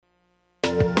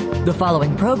The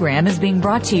following program is being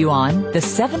brought to you on the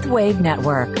Seventh Wave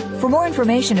Network. For more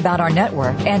information about our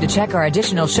network and to check our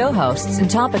additional show hosts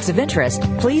and topics of interest,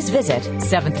 please visit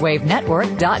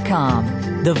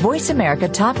seventhwavenetwork.com. The Voice America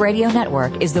Talk Radio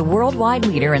Network is the worldwide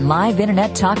leader in live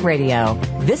Internet talk radio.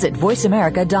 Visit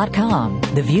voiceamerica.com.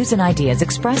 The views and ideas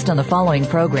expressed on the following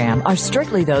program are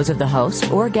strictly those of the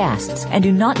host or guests and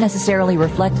do not necessarily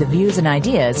reflect the views and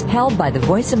ideas held by the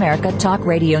Voice America Talk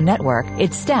Radio Network,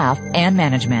 its staff, and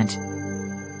management.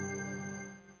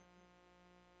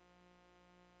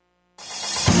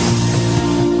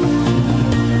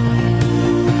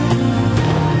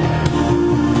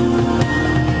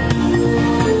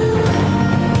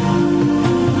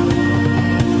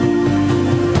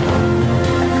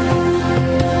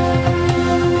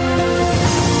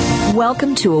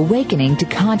 Welcome to Awakening to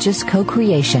Conscious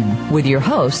Co-Creation with your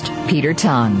host, Peter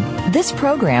Tongue. This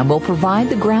program will provide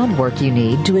the groundwork you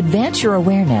need to advance your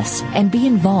awareness and be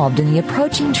involved in the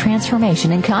approaching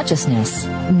transformation in consciousness.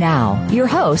 Now, your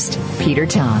host, Peter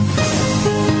Tongue.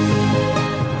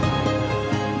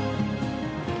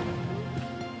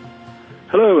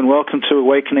 Hello and welcome to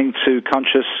Awakening to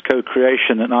Conscious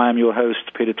Co-Creation, and I am your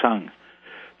host, Peter Tongue.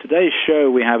 Today's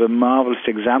show, we have a marvelous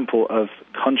example of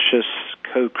conscious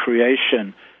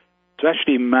co-creation to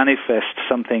actually manifest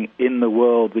something in the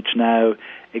world which now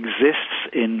exists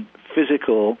in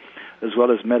physical as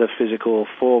well as metaphysical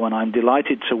form. And I'm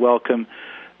delighted to welcome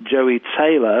Joey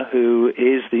Taylor, who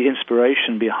is the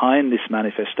inspiration behind this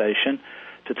manifestation,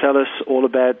 to tell us all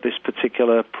about this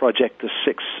particular project, the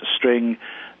six-string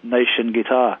Nation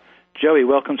guitar. Joey,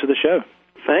 welcome to the show.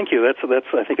 Thank you. That's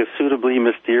I think, a suitably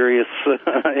mysterious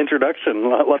introduction.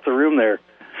 Lots of room there.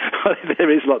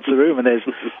 There is lots of room, and there's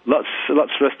lots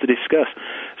for us to discuss.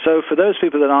 So for those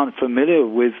people that aren't familiar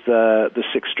with the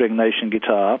six-string Nation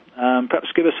guitar,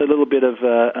 perhaps give us a little bit of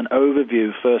an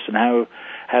overview first and how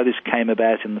this came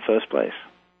about in the first place.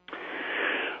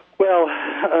 Well,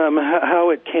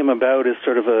 how it came about is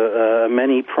sort of a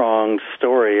many-pronged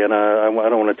story, and I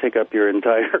don't want to take up your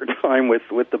entire time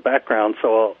with the background,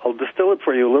 so I'll distill it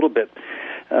for you a little bit.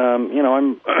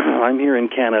 I'm here in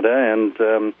Canada, and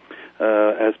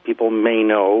as people may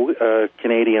know,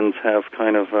 Canadians have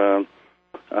kind of a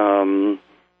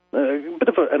bit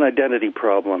of an identity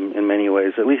problem in many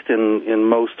ways, at least in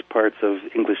most parts of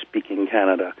English-speaking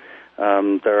Canada.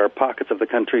 There are pockets of the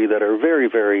country that are very,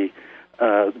 very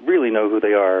really know who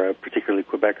they are, particularly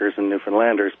Quebecers and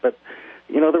Newfoundlanders. But,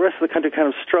 the rest of the country kind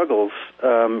of struggles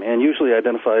and usually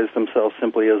identifies themselves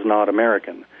simply as not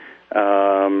American.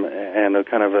 And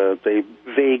they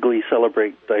vaguely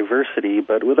celebrate diversity,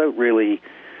 but without really,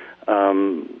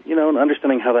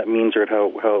 understanding how that means or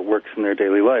how it works in their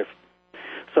daily life.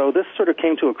 So this sort of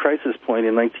came to a crisis point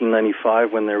in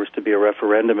 1995 when there was to be a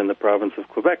referendum in the province of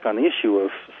Quebec on the issue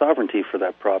of sovereignty for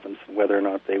that province, whether or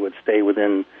not they would stay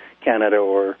within Canada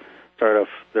or start off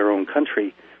their own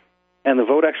country. And the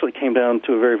vote actually came down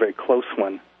to a very, very close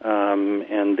one.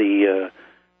 And the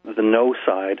no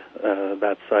side,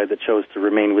 that side that chose to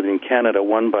remain within Canada,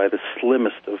 won by the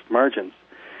slimmest of margins.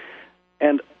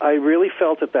 And I really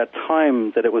felt at that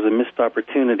time that it was a missed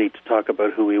opportunity to talk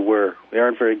about who we were. We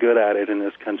aren't very good at it in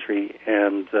this country,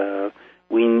 and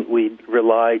we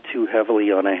rely too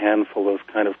heavily on a handful of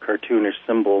kind of cartoonish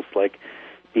symbols like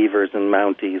beavers and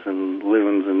mounties and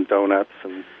loons and donuts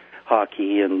and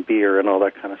hockey and beer and all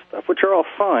that kind of stuff, which are all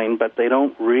fine, but they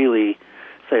don't really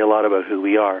say a lot about who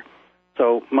we are.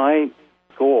 So my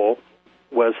goal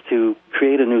was to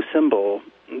create a new symbol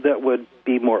that would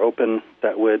be more open,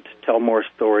 that would tell more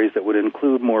stories, that would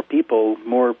include more people,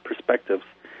 more perspectives,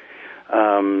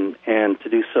 and to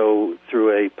do so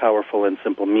through a powerful and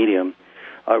simple medium.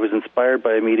 I was inspired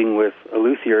by a meeting with a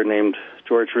luthier named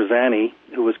George Rosani,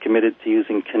 who was committed to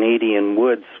using Canadian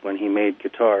woods when he made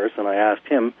guitars, and I asked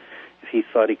him if he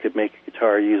thought he could make a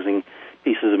guitar using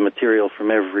pieces of material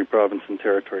from every province and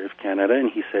territory of Canada,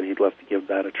 and he said he'd love to give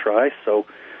that a try. So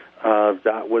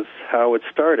that was how it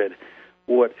started.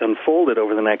 What unfolded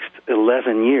over the next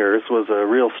 11 years was a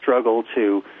real struggle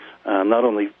to not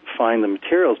only find the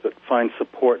materials, but find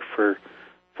support for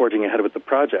forging ahead with the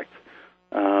project.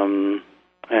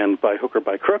 And by hook or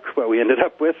by crook, what we ended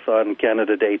up with on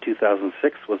Canada Day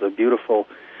 2006 was a beautiful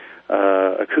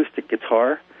acoustic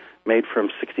guitar made from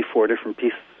 64 different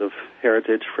pieces of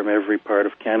heritage from every part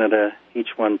of Canada,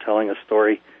 each one telling a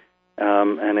story,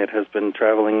 and it has been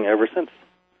traveling ever since.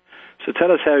 So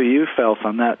tell us how you felt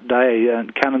on that day,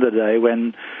 Canada Day,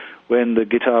 when the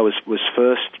guitar was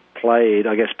first played,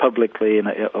 I guess, publicly,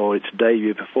 or its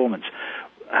debut performance.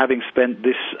 Having spent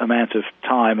this amount of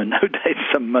time and no doubt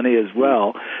some money as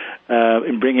well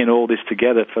in bringing all this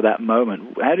together for that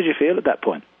moment, how did you feel at that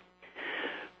point?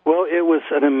 Well, it was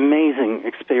an amazing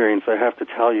experience, I have to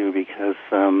tell you, because,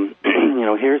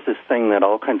 here's this thing that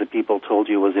all kinds of people told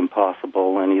you was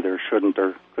impossible and either shouldn't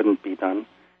or couldn't be done.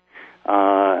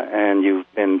 And you've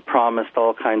been promised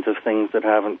all kinds of things that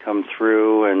haven't come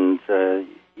through, and,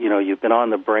 you've been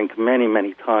on the brink many,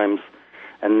 many times,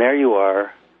 and there you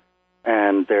are,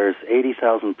 and there's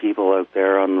 80,000 people out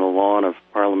there on the lawn of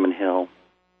Parliament Hill,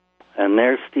 and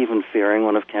there's Stephen Fearing,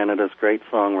 one of Canada's great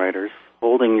songwriters,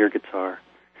 holding your guitar,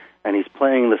 and he's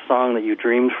playing the song that you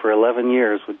dreamed for 11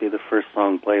 years would be the first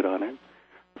song played on it,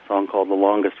 a song called The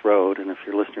Longest Road, and if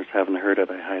your listeners haven't heard it,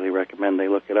 I highly recommend they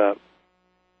look it up.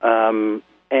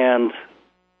 And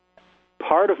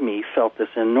part of me felt this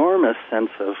enormous sense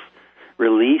of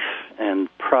relief and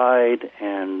pride,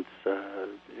 and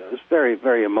it was very,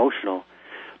 very emotional.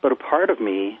 But a part of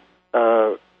me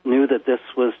knew that this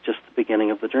was just the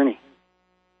beginning of the journey.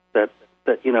 That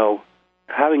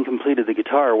having completed the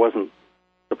guitar wasn't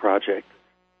the project.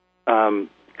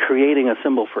 Creating a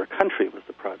symbol for a country was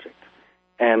the project.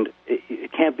 And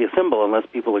it can't be a symbol unless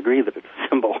people agree that it's a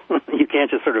symbol. You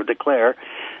can't just sort of declare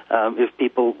if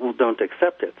people don't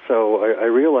accept it. So I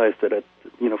realized that,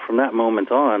 from that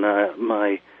moment on,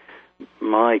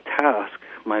 my task,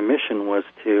 my mission was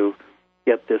to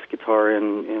get this guitar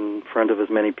in front of as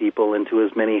many people, into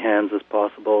as many hands as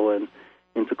possible, and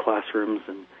into classrooms,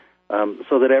 and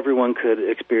so that everyone could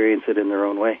experience it in their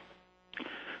own way.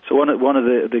 So one of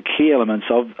the key elements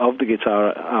of the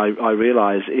guitar, I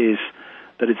realize, is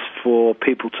that it's for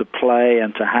people to play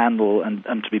and to handle, and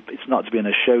to be. It's not to be in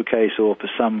a showcase or for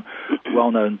some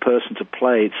well-known person to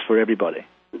play. It's for everybody.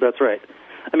 That's right.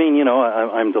 I mean,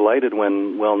 I'm delighted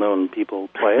when well-known people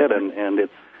play it, and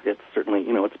it's certainly,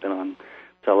 it's been on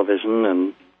television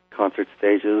and concert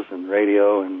stages and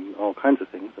radio and all kinds of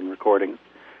things and recordings.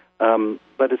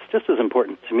 But it's just as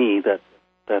important to me that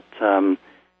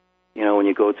when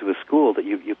you go to a school, that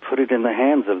you put it in the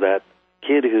hands of that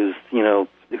kid whose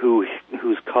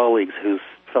colleagues, whose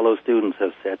fellow students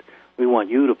have said, we want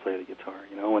you to play the guitar,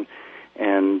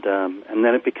 and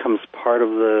then it becomes part of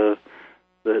the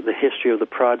history of the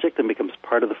project and becomes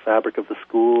part of the fabric of the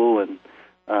school, and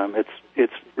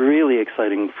it's really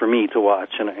exciting for me to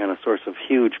watch, and a source of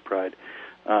huge pride,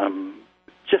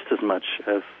 just as much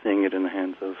as seeing it in the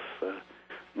hands of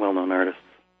well-known artists.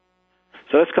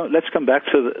 So let's come back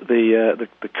to the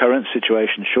current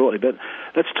situation shortly, but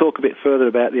let's talk a bit further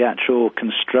about the actual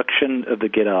construction of the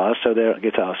guitar. So there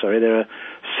are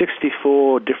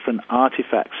 64 different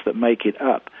artifacts that make it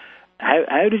up.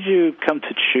 How did you come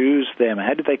to choose them?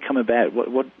 How did they come about?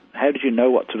 How did you know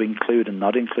what to include and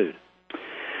not include?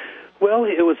 Well,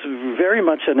 it was very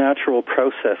much a natural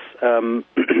process.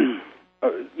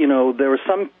 There were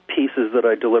some pieces that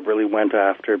I deliberately went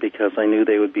after because I knew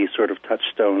they would be sort of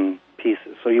touchstone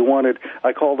pieces. So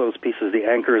I call those pieces the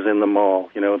anchors in the mall.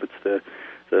 That's the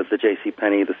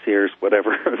JCPenney, the Sears,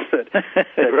 whatever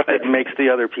that makes the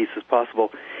other pieces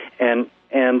possible. And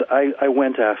I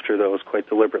went after those quite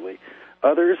deliberately.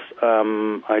 Others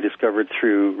I discovered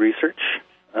through research,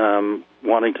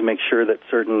 wanting to make sure that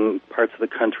certain parts of the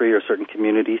country or certain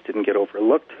communities didn't get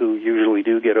overlooked, who usually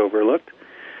do get overlooked.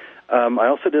 I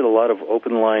also did a lot of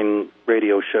open-line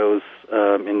radio shows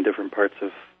in different parts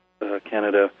of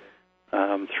Canada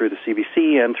through the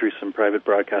CBC and through some private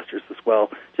broadcasters as well,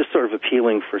 just sort of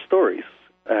appealing for stories.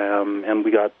 And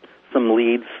we got some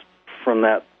leads from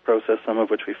that process, some of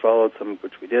which we followed, some of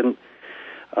which we didn't.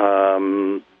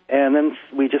 And then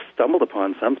we just stumbled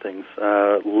upon some things.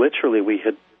 Literally, we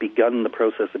had begun the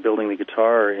process of building the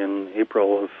guitar in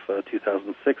April of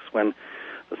 2006 when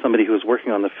somebody who was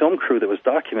working on the film crew that was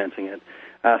documenting it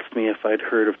asked me if I'd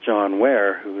heard of John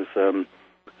Ware, who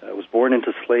was born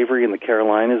into slavery in the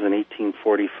Carolinas in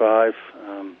 1845.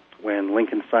 When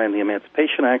Lincoln signed the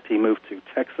Emancipation Act, he moved to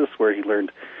Texas, where he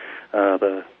learned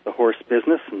the horse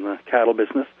business and the cattle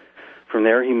business. From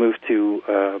there, he moved to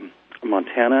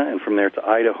Montana, and from there to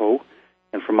Idaho.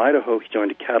 And from Idaho, he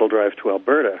joined a cattle drive to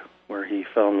Alberta, where he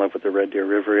fell in love with the Red Deer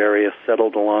River area,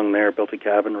 settled along there, built a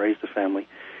cabin, raised a family,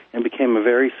 and became a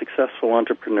very successful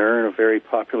entrepreneur and a very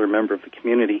popular member of the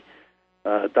community.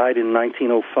 Died in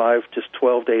 1905, just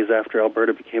 12 days after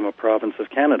Alberta became a province of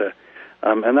Canada.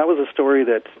 And that was a story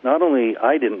that not only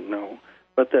I didn't know,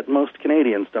 but that most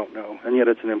Canadians don't know, and yet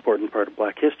it's an important part of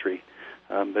Black history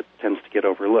that tends to get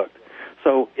overlooked.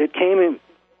 So it came in,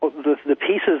 the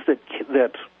pieces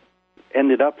that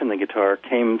ended up in the guitar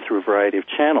came through a variety of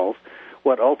channels.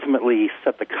 What ultimately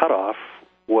set the cutoff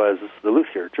was the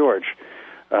luthier, George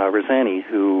Rosani,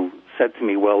 who said to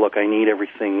me, well, look, I need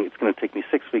everything. It's going to take me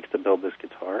 6 weeks to build this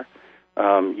guitar.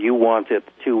 You want it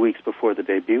 2 weeks before the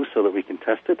debut so that we can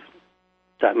test it.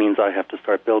 that means I have to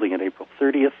start building it April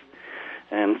 30th.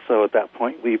 And so at that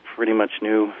point, we pretty much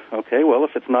knew, okay, well,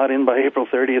 if it's not in by April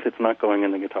 30th, it's not going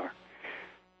in the guitar.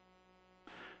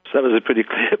 So that was a pretty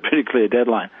clear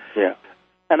deadline. Yeah.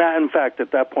 And in fact,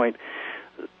 at that point,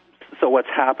 so what's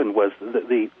happened was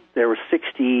there were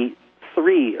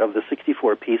 63 of the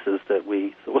 64 pieces that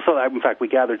we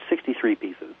gathered 63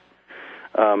 pieces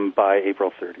by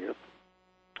April 30th.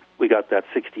 We got that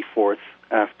 64th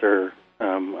after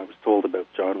I was told about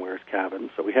John Ware's cabin,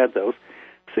 so we had those.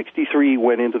 63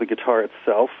 went into the guitar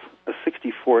itself. A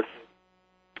 64th,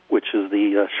 which is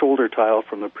the shoulder tile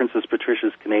from the Princess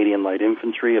Patricia's Canadian Light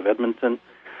Infantry of Edmonton,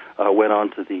 went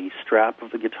onto the strap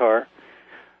of the guitar.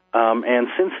 And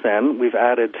since then, we've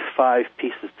added 5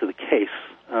 pieces to the case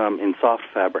in soft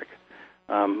fabric.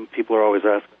 People are always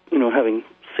having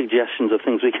suggestions of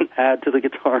things we can add to the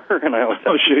guitar, and I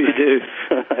always sure you do.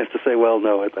 I have to say, well,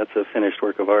 no, that's a finished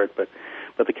work of art, but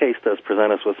the case does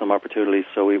present us with some opportunities,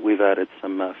 so we've added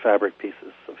some fabric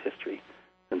pieces of history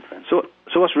since then. So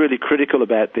what's really critical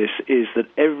about this is that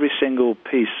every single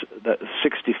piece, that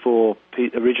 64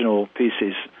 original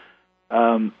pieces,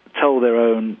 tell their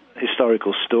own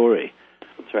historical story.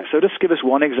 That's right. So just give us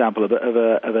one example of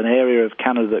an area of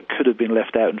Canada that could have been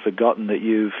left out and forgotten that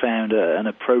you found an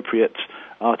appropriate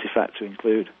artifact to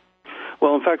include.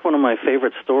 Well, in fact, one of my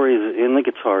favorite stories in the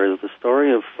guitar is the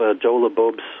story of Joe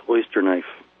LeBobe's oyster knife.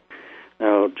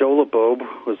 Now, Joe LeBobe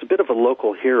was a bit of a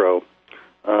local hero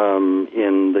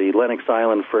in the Lennox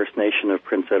Island First Nation of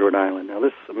Prince Edward Island. Now,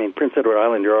 Prince Edward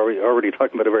Island, you're already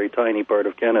talking about a very tiny part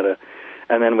of Canada,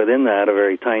 and then within that, a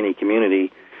very tiny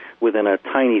community within a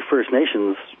tiny First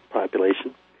Nations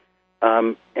population.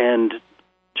 And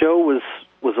Joe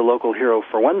was a local hero,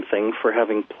 for one thing, for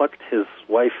having plucked his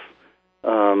wife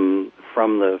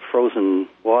from the frozen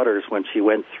waters when she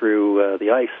went through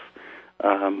the ice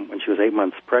when she was 8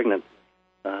 months pregnant.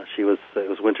 It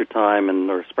was wintertime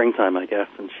or springtime, I guess,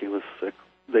 and she was.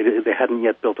 They hadn't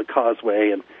yet built a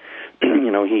causeway, and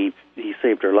he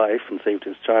saved her life and saved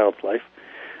his child's life.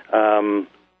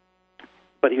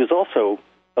 But he was also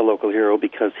a local hero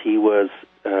because he was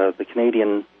the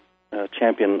Canadian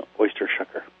champion oyster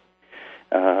shucker.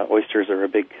 Oysters are a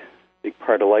big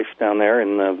part of life down there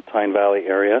in the Tyne Valley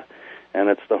area, and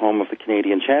it's the home of the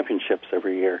Canadian Championships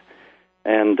every year.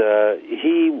 And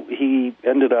he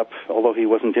ended up, although he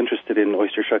wasn't interested in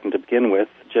oyster shucking to begin with,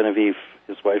 Genevieve,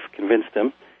 his wife, convinced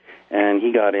him, and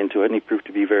he got into it, and he proved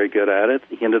to be very good at it.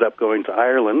 He ended up going to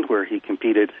Ireland, where he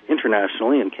competed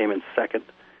internationally and came in second.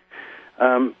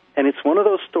 And it's one of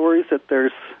those stories that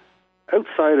there's,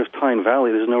 outside of Tyne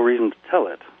Valley, there's no reason to tell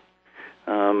it.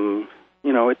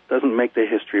 It doesn't make the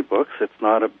history books. It's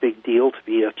not a big deal to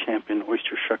be a champion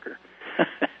oyster shucker.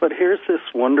 But here's this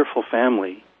wonderful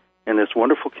family in this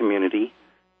wonderful community.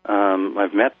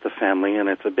 I've met the family, and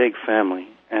it's a big family,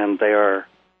 and they are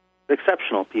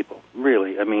exceptional people,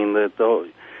 really. I mean,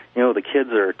 the kids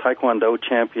are Taekwondo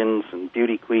champions and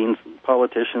beauty queens and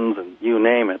politicians and you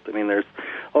name it. I mean, there's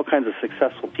all kinds of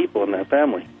successful people in that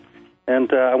family.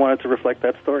 And I wanted to reflect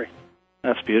that story.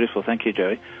 That's beautiful. Thank you,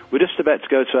 Joey. We're just about to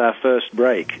go to our first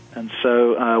break, and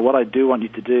so what I do want you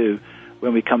to do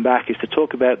when we come back is to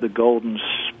talk about the golden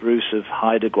spruce of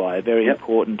Haida Gwaii, a very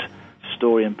important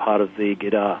story and part of the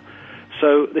guitar.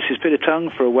 So this is Peter Tongue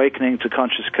for Awakening to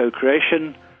Conscious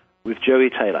Co-Creation with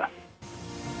Joey Taylor.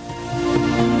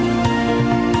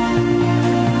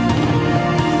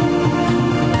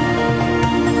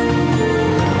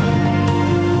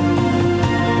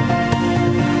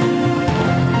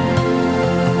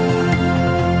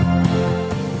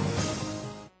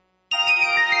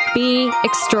 Be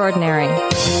extraordinary.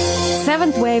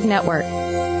 Seventh Wave Network.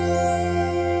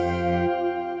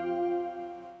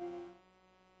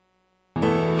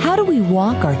 How do we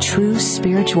walk our true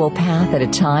spiritual path at a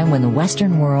time when the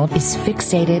Western world is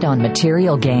fixated on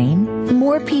material gain?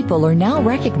 More people are now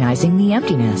recognizing the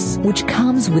emptiness which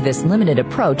comes with this limited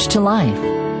approach to life.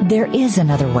 There is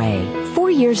another way. 4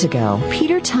 years ago,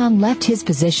 Peter Tongue left his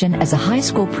position as a high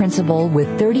school principal with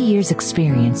 30 years'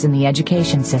 experience in the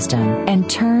education system and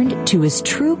turned to his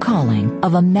true calling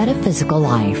of a metaphysical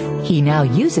life. He now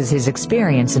uses his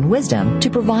experience and wisdom to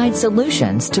provide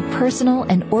solutions to personal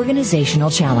and organizational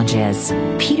challenges.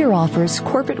 Peter offers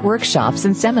corporate workshops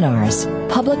and seminars,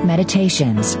 public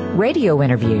meditations, radio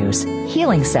interviews,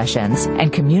 healing sessions,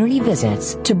 and community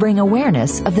visits to bring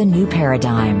awareness of the new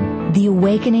paradigm, the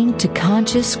awakening to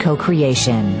conscious co-creation.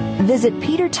 Visit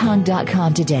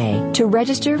petertongue.com today to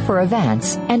register for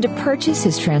events and to purchase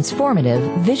his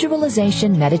transformative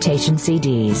visualization meditation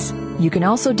CDs. You can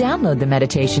also download the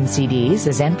meditation CDs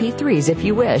as MP3s if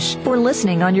you wish for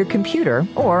listening on your computer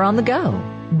or on the go.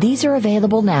 These are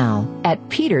available now at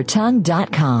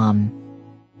petertung.com.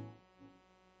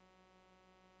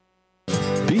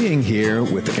 Being Here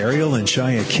with Ariel and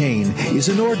Shia Kane is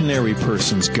an ordinary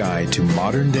person's guide to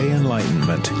modern-day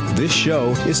enlightenment. This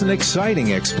show is an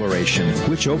exciting exploration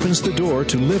which opens the door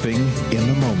to living in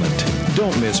the moment.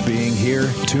 Don't miss Being Here.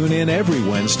 Tune in every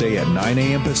Wednesday at 9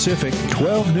 a.m. Pacific,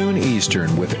 12 noon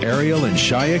Eastern with Ariel and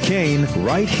Shia Kane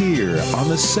right here on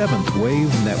the Seventh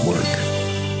Wave Network.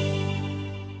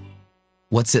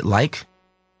 What's it like?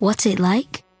 What's it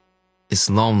like? It's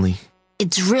lonely.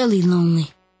 It's really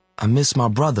lonely. I miss my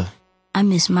brother. I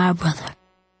miss my brother.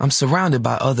 I'm surrounded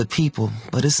by other people,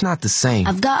 but it's not the same.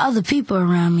 I've got other people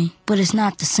around me, but it's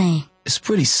not the same. It's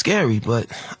pretty scary, but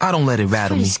I don't let it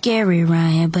rattle me. It's pretty scary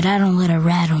around here, but I don't let it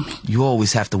rattle me. You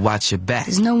always have to watch your back.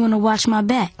 There's no one to watch my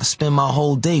back. I spend my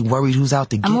whole day worried who's out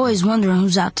to get me. I'm always wondering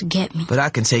who's out to get me. But I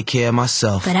can take care of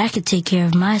myself. But I can take care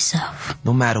of myself.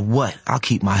 No matter what, I'll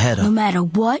keep my head up. No matter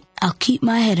what, I'll keep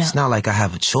my head up. It's not like I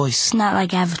have a choice. It's not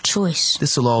like I have a choice.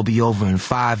 This'll all be over in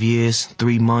 5 years,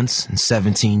 3 months, and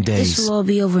 17 days. This will all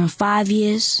be over in 5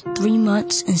 years, 3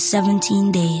 months, and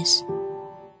 17 days.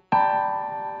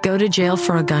 Go to jail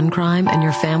for a gun crime and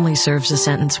your family serves a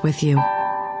sentence with you.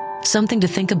 Something to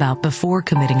think about before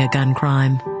committing a gun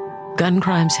crime. Gun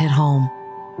crimes hit home.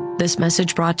 This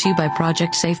message brought to you by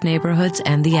Project Safe Neighborhoods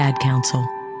and the Ad Council.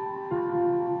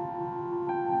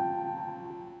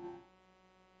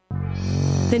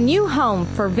 The new home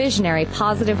for visionary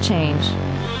positive change.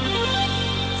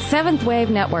 Seventh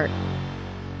Wave Network.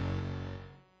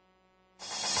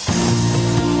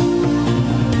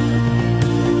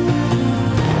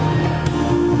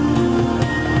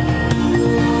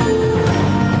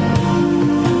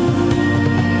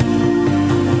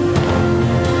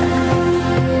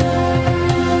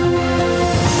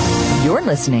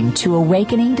 Listening to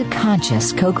Awakening to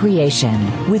Conscious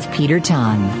Co-Creation with Peter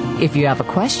Tung. If you have a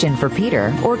question for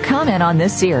Peter or comment on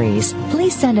this series,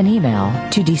 please send an email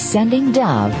to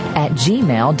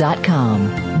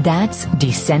descendingdove@gmail.com. That's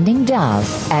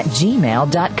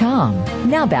descendingdove@gmail.com.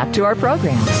 Now back to our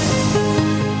program.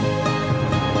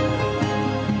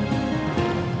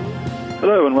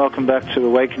 Hello and welcome back to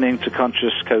Awakening to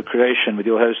Conscious Co-Creation with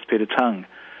your host Peter Tung.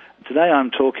 Today I'm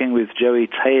talking with Joey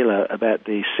Taylor about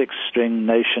the six-string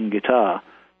Nation guitar.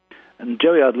 And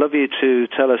Joey, I'd love you to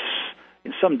tell us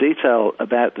in some detail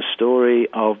about the story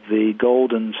of the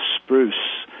Golden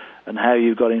Spruce and how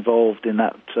you got involved in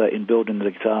that, in building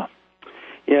the guitar.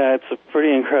 Yeah, it's a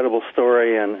pretty incredible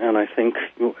story, and I think,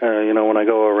 when I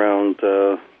go around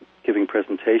giving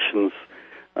presentations,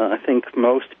 I think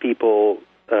most people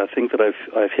think that I've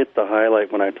hit the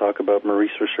highlight when I talk about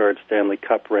Maurice Richard's Stanley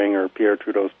Cup ring or Pierre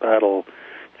Trudeau's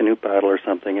canoe paddle or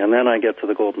something, and then I get to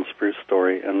the Golden Spruce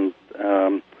story, and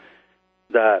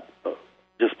that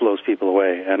just blows people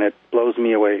away, and it blows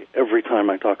me away every time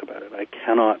I talk about it. I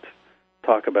cannot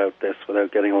talk about this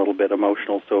without getting a little bit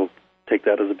emotional, so take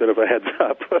that as a bit of a heads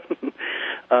up.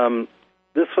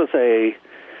 This was a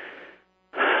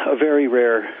very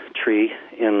rare tree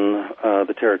in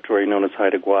the territory known as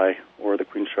Haida Gwaii, or the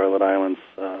Queen Charlotte Islands,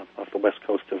 off the west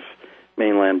coast of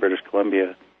mainland British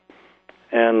Columbia.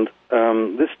 And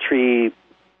this tree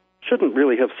shouldn't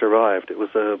really have survived. It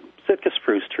was a Sitka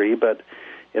spruce tree, but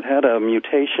it had a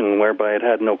mutation whereby it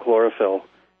had no chlorophyll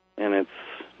in its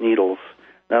needles.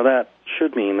 Now that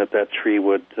should mean that tree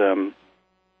would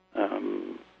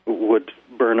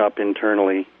burn up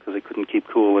internally because it couldn't keep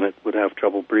cool and it would have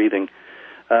trouble breathing.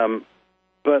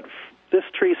 But this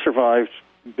tree survived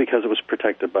because it was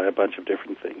protected by a bunch of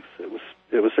different things. It was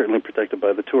certainly protected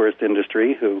by the tourist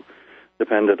industry, who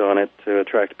depended on it to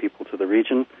attract people to the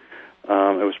region.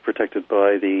 It was protected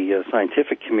by the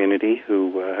scientific community,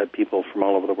 who had people from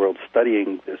all over the world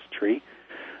studying this tree.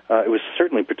 It was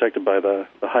certainly protected by the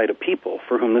Haida people,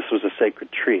 for whom this was a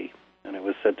sacred tree, and it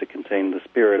was said to contain the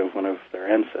spirit of one of their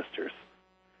ancestors.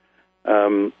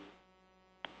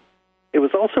 It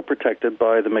was also protected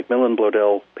by the Macmillan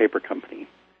Bloedel Paper Company.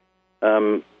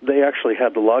 They actually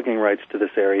had the logging rights to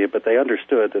this area, but they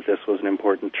understood that this was an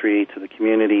important tree to the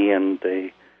community, and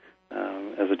they,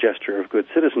 as a gesture of good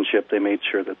citizenship, they made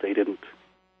sure that they didn't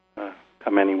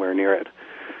come anywhere near it.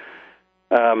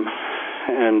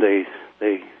 And they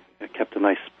kept a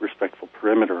nice, respectful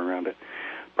perimeter around it.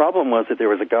 Problem was that there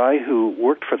was a guy who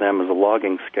worked for them as a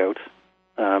logging scout.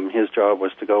 His job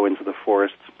was to go into the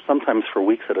forest, sometimes for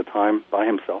weeks at a time, by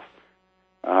himself,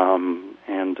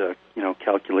 and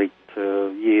calculate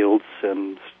yields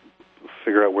and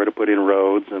figure out where to put in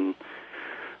roads and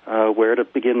where to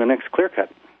begin the next clear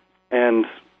cut. And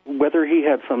whether he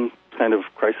had some kind of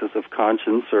crisis of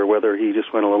conscience or whether he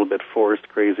just went a little bit forest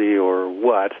crazy or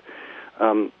what,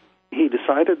 he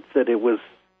decided that it was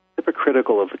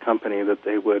hypocritical of the company that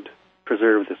they would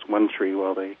preserve this one tree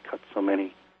while they cut so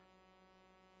many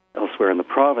elsewhere in the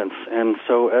province. And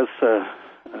so as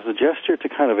a gesture to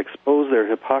kind of expose their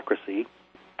hypocrisy,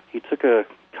 he took a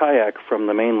kayak from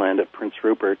the mainland at Prince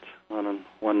Rupert on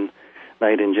one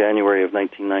night in January of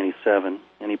 1997,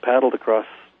 and he paddled across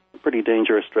a pretty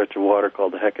dangerous stretch of water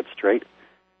called the Hecate Strait,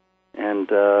 and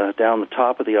down the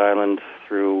top of the island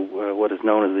through what is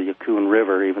known as the Yukon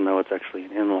River, even though it's actually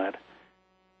an inlet.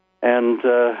 And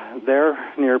there,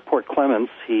 near Port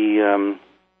Clements, he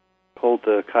pulled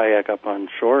the kayak up on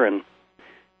shore, and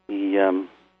he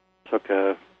took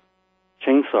a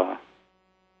chainsaw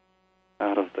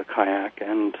out of the kayak,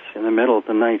 and in the middle of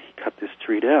the night, he cut this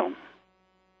tree down.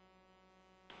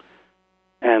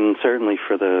 And certainly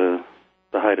for the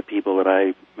Haida people that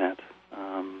I met,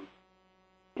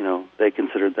 they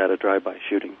considered that a drive-by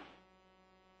shooting.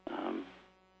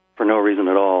 For no reason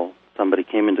at all, somebody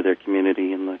came into their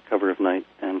community in the cover of night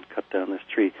and cut down this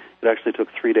tree. It actually took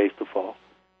 3 days to fall.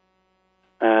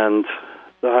 And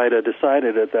the Haida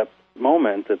decided at that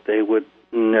moment that they would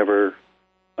never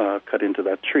cut into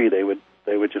that tree. They would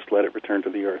just let it return to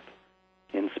the earth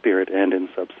in spirit and in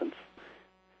substance.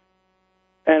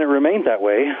 And it remained that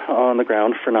way on the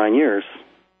ground for 9 years.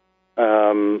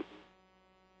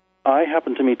 I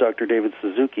happened to meet Dr. David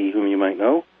Suzuki, whom you might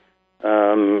know,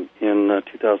 in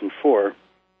 2004,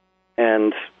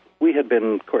 and we had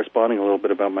been corresponding a little bit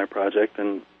about my project,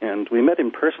 and we met in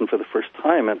person for the first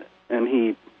time, and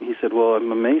he said, well,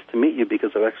 I'm amazed to meet you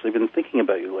because I've actually been thinking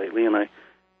about you lately, and I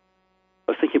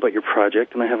was thinking about your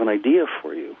project, and I have an idea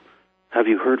for you. Have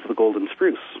you heard of the golden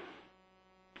spruce?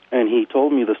 And he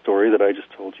told me the story that I just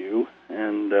told you,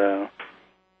 and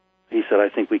he said, I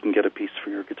think we can get a piece for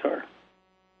your guitar.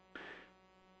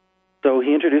 So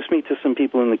he introduced me to some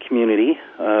people in the community,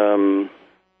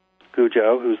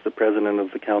 Gujau, who's the president of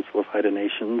the Council of Haida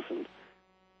Nations,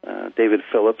 and David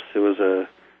Phillips, who is a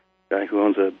guy who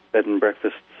owns a bed and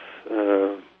breakfast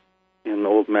in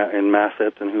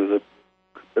Masset, and who's a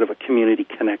bit of a community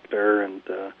connector, and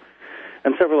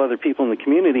several other people in the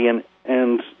community. And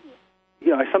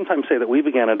I sometimes say that we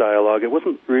began a dialogue. It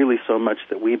wasn't really so much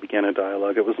that we began a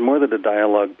dialogue. It was more that a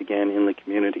dialogue began in the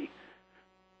community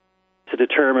to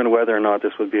determine whether or not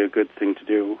this would be a good thing to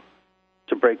do,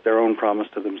 to break their own promise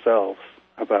to themselves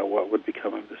about what would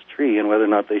become of this tree and whether or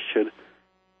not they should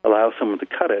allow someone to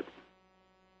cut it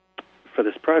for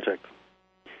this project.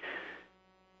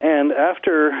 And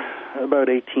after about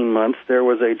 18 months, there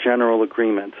was a general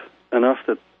agreement, enough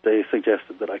that they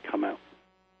suggested that I come out.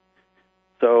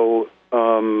 So,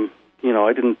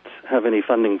 I didn't have any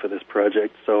funding for this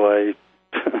project, so I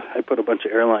put a bunch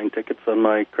of airline tickets on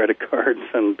my credit cards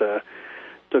and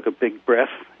took a big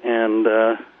breath and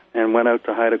went out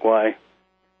to Haida Gwaii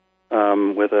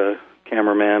with a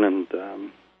cameraman and a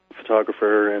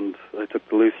photographer, and I took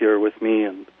the luthier with me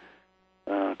and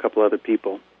a couple other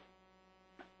people.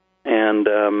 And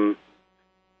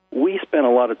we spent a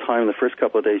lot of time the first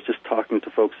couple of days just talking to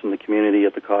folks in the community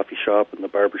at the coffee shop and the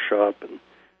barber shop and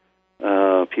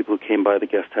people who came by the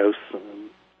guest house.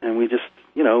 And we just,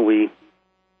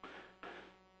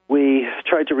 we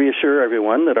tried to reassure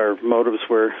everyone that our motives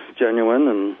were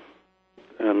genuine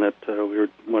and that we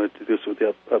wanted to do this with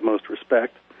the utmost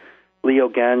respect. Leo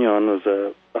Gagnon was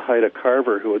a Haida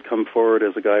carver who had come forward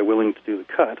as a guy willing to do the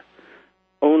cut,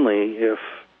 only if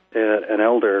an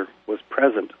elder was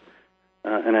present.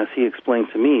 And as he explained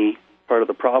to me, part of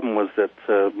the problem was that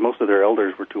most of their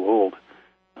elders were too old.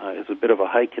 It's a bit of a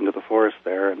hike into the forest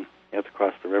there, and you have to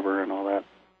cross the river and all that.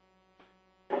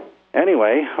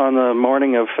 Anyway, on the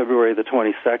morning of February the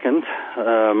 22nd,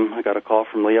 I got a call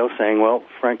from Leo saying, well,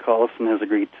 Frank Collison has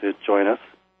agreed to join us,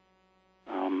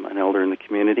 an elder in the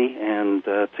community, and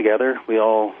together we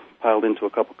all piled into a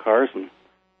couple cars and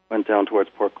went down towards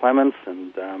Port Clements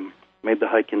and made the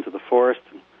hike into the forest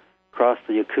and crossed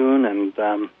the Yukon,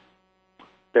 and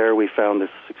there we found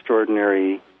this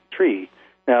extraordinary tree.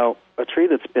 Now, a tree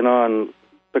that's been on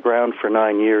the ground for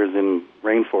 9 years in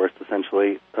rainforest,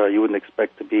 essentially, you wouldn't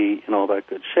expect to be in all that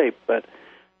good shape. But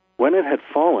when it had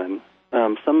fallen,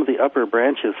 some of the upper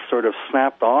branches sort of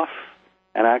snapped off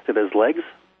and acted as legs.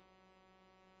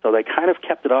 So they kind of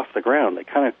kept it off the ground. They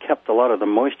kind of kept a lot of the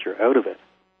moisture out of it.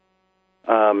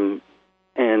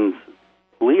 And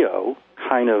Leo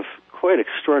kind of, quite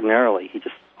extraordinarily, he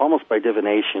just, almost by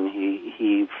divination,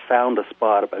 he found a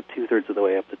spot about 2/3 of the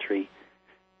way up the tree,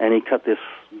 and he cut this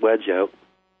wedge out.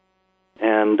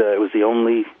 And it was the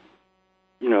only,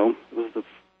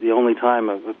 the only time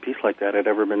a piece like that had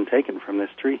ever been taken from this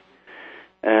tree.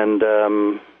 And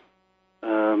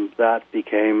that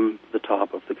became the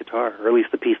top of the guitar, or at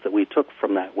least the piece that we took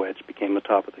from that wedge became the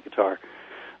top of the guitar.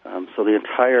 So the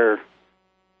entire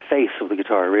face of the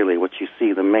guitar, really, what you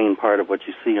see, the main part of what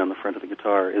you see on the front of the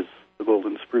guitar is the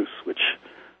golden spruce, which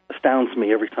astounds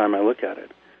me every time I look at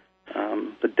it.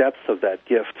 The depth of that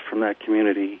gift from that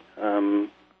community,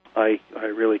 I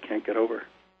really can't get over.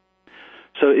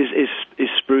 So is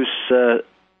spruce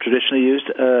traditionally used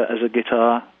as a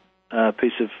guitar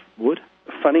piece of wood?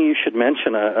 Funny you should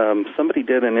mention. Somebody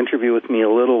did an interview with me a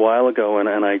little while ago,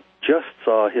 and I just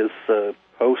saw his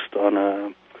post on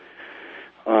a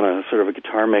sort of a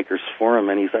guitar maker's forum,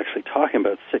 and he's actually talking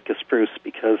about Sitka spruce,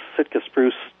 because Sitka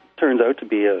spruce turns out to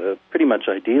be a pretty much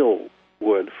ideal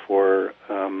wood for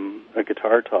a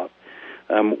guitar top.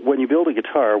 When you build a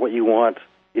guitar, what you want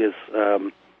is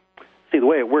see, the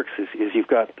way it works is you've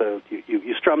got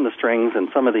you strum the strings, and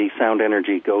some of the sound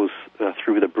energy goes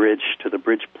through the bridge to the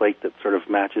bridge plate that sort of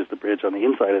matches the bridge on the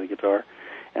inside of the guitar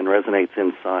and resonates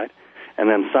inside. And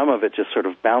then some of it just sort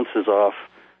of bounces off,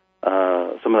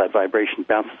 some of that vibration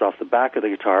bounces off the back of the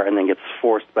guitar and then gets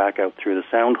forced back out through the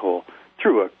sound hole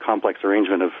through a complex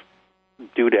arrangement of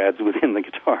doodads within the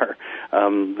guitar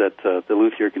that the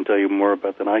luthier can tell you more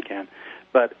about than I can.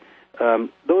 But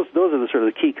those are the sort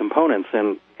of the key components,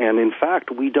 and in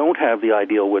fact, we don't have the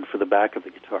ideal wood for the back of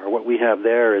the guitar. What we have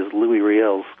there is Louis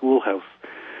Riel's schoolhouse,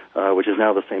 which is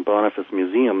now the St. Boniface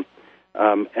Museum,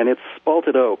 and it's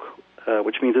spalted oak,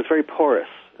 which means it's very porous,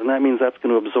 and that means that's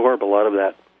going to absorb a lot of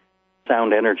that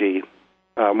sound energy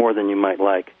more than you might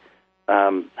like.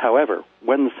 However,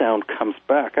 when the sound comes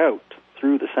back out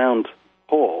through the sound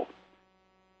hole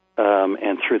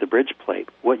and through the bridge plate,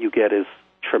 what you get is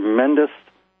tremendous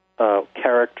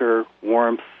character,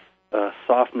 warmth,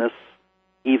 softness,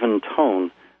 even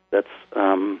tone that's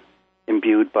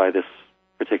imbued by this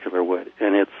particular wood.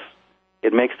 And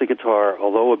it makes the guitar,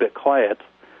 although a bit quiet,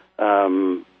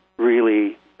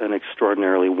 really an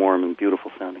extraordinarily warm and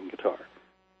beautiful sounding guitar.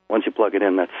 Once you plug it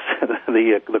in, that's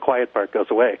the quiet part goes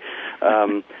away.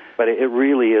 But it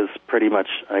really is pretty much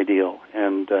ideal.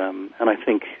 And I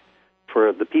think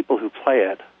for the people who play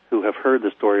it, who have heard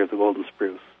the story of the golden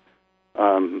spruce,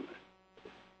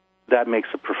 that makes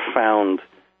a profound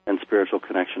and spiritual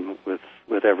connection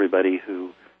with everybody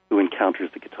who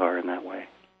encounters the guitar in that way.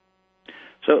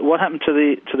 So what happened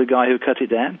to the guy who cut it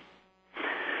down?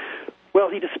 Well,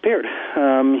 he disappeared.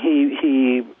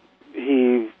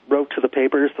 He wrote to the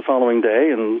papers the following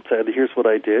day and said, "Here's what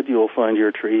I did. You'll find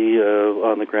your tree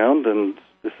on the ground, and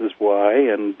this is why."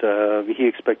 And he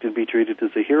expected to be treated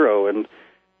as a hero, and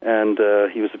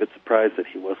he was a bit surprised that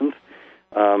he wasn't.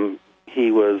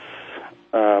 He was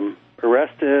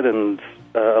arrested and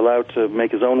allowed to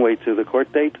make his own way to the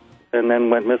court date, and then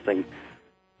went missing.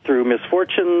 Through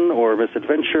misfortune or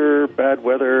misadventure, bad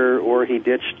weather, or he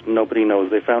ditched, nobody knows.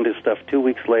 They found his stuff 2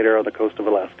 weeks later on the coast of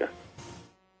Alaska.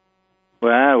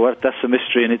 Wow, that's a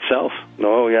mystery in itself.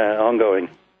 Oh, yeah, ongoing.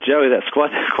 Joey, that's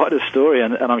quite a story,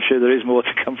 and I'm sure there is more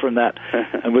to come from that.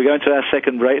 And we're going to our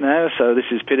second break now, so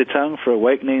this is Peter Tongue for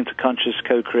Awakening to Conscious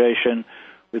Co-Creation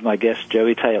with my guest,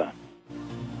 Joey Taylor.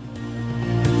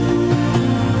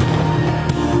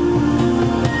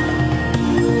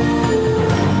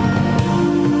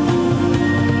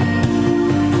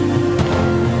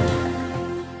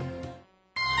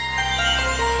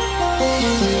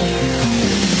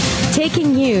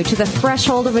 Taking you to the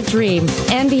threshold of a dream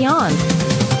and beyond.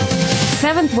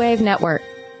 Seventh Wave Network.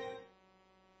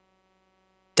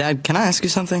 Dad, can I ask you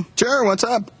something? Sure, what's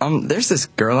up? There's this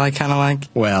girl I kind of like.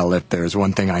 Well, if there's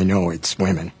one thing I know, it's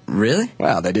women. Really?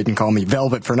 Well, they didn't call me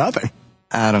Velvet for nothing.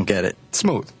 I don't get it.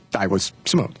 Smooth. I was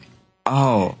smooth.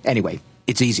 Oh. Anyway,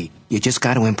 it's easy. You just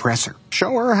got to impress her.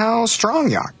 Show her how strong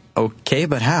you are. Okay,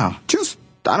 but how? Just,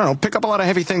 I don't know, pick up a lot of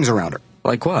heavy things around her.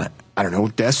 Like what? I don't know,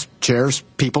 desks, chairs,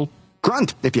 people.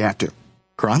 Grunt, if you have to.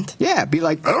 Grunt? Yeah, be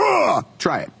like, ugh!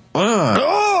 Try it.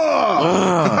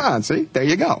 Ugh! See? There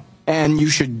you go. And you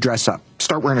should dress up.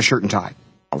 Start wearing a shirt and tie.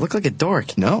 I'll look like a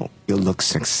dork. No, you'll look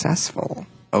successful.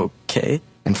 Okay.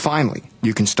 And finally,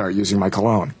 you can start using my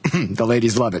cologne. The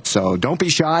ladies love it, so don't be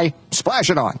shy.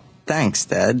 Splash it on. Thanks,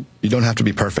 Dad. You don't have to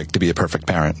be perfect to be a perfect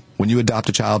parent. When you adopt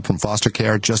a child from foster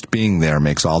care, just being there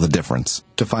makes all the difference.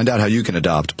 To find out how you can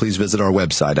adopt, please visit our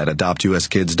website at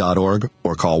adoptuskids.org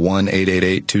or call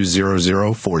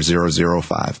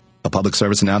 1-888-200-4005. A public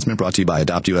service announcement brought to you by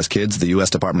Adopt US Kids, the U.S.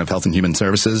 Department of Health and Human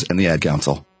Services, and the Ad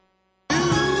Council.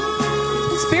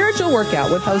 Spiritual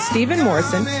Workout with host Stephen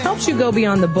Morrison helps you go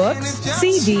beyond the books,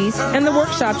 CDs, and the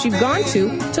workshops you've gone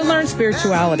to learn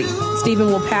spirituality.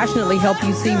 Stephen will passionately help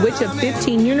you see which of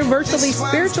 15 universally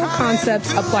spiritual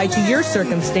concepts apply to your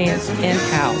circumstance and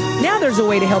how. Now there's a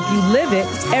way to help you live it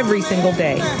every single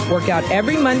day. Work out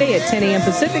every Monday at 10 a.m.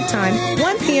 Pacific Time,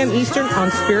 1 p.m. Eastern on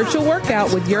Spiritual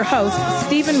Workout with your host,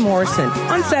 Stephen Morrison,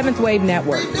 on Seventh Wave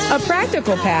Network. A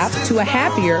practical path to a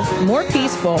happier, more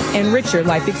peaceful, and richer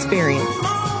life experience.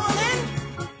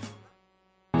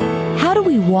 How do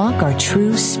we walk our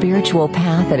true spiritual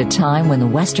path at a time when the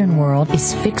Western world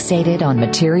is fixated on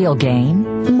material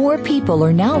gain? More people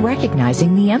are now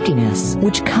recognizing the emptiness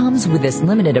which comes with this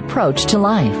limited approach to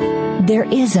life. There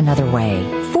is another way.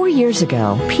 4 years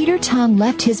ago, Peter Tung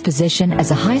left his position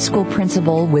as a high school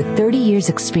principal with 30 years'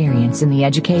 experience in the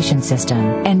education system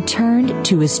and turned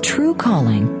to his true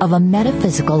calling of a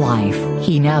metaphysical life.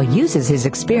 He now uses his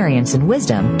experience and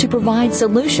wisdom to provide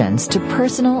solutions to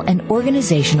personal and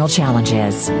organizational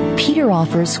challenges. Peter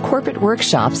offers corporate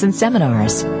workshops and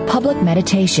seminars, public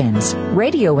meditations,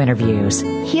 radio interviews,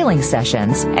 healing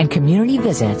sessions, and community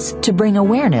visits to bring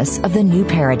awareness of the new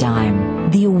paradigm,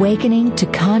 the awakening to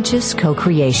conscious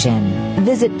co-creation.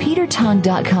 Visit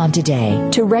petertung.com today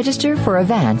to register for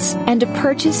events and to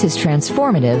purchase his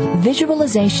transformative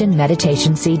visualization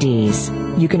meditation CDs.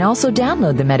 You can also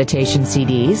download the meditation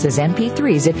CDs as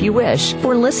MP3s if you wish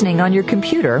for listening on your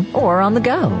computer or on the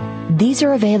go. These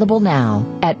are available now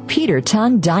at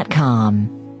petertung.com.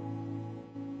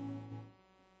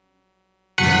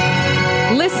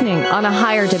 Listening on a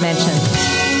higher dimension.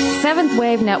 Seventh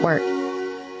Wave Network.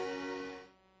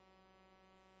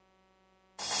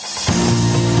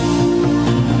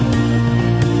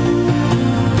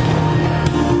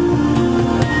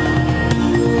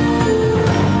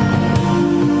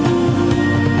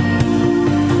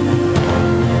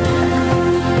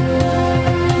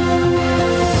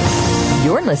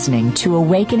 Listening to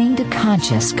Awakening to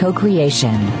Conscious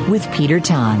Co-Creation with Peter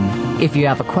Tung. If you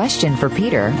have a question for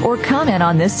Peter or comment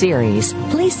on this series,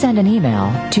 please send an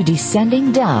email to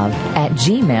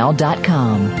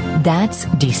descendingdove@gmail.com. That's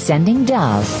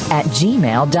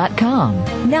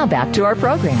descendingdove@gmail.com. Now back to our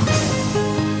program.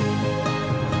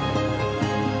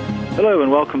 Hello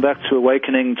and welcome back to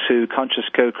Awakening to Conscious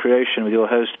Co-Creation with your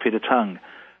host Peter Tung.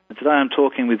 And today I'm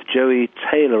talking with Joey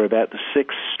Taylor about the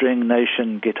 6-string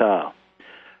Nation guitar.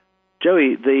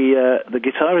 Joey, the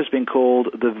guitar has been called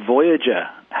the Voyager.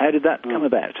 How did that come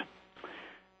about?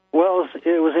 Well,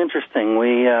 it was interesting.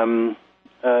 We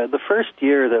the first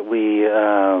year that we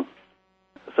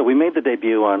made the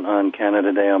debut on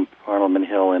Canada Day on Parliament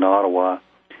Hill in Ottawa,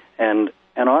 and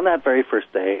on that very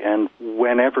first day, and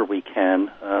whenever we can,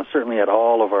 certainly at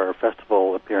all of our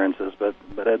festival appearances, but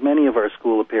at many of our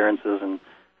school appearances and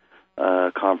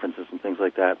conferences and things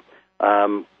like that.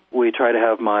 We try to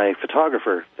have my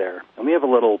photographer there, and we have a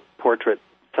little portrait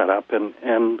set up, and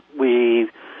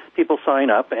people sign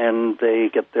up and they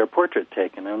get their portrait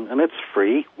taken, and it's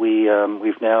free.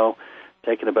 We've now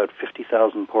taken about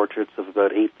 50,000 portraits of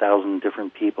about 8,000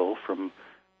 different people from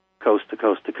coast to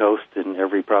coast to coast in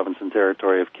every province and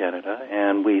territory of Canada,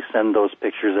 and we send those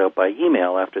pictures out by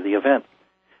email after the event.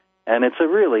 And it's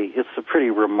a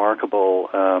pretty remarkable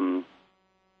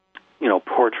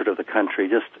portrait of the country.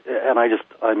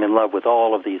 I'm in love with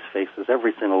all of these faces,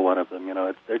 every single one of them.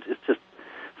 It's just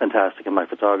fantastic, and my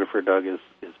photographer Doug is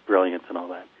brilliant and all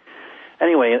that.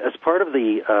 Anyway, as part of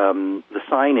the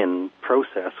sign-in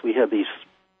process, we had these.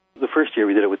 The first year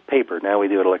we did it with paper. Now we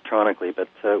do it electronically, but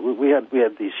we had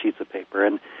these sheets of paper,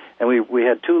 and we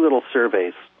had two little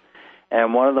surveys,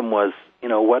 and one of them was,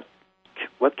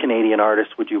 what Canadian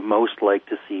artist would you most like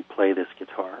to see play this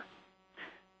guitar?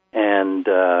 And,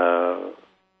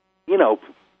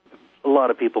 a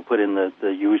lot of people put in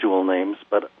the usual names,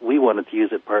 but we wanted to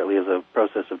use it partly as a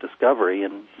process of discovery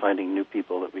and finding new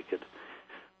people that we could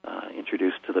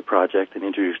introduce to the project and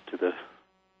introduce to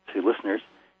listeners.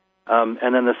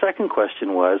 And then the second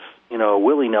question was,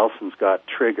 Willie Nelson's got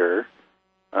Trigger,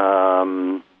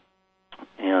 and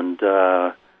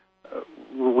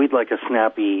we'd like a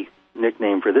snappy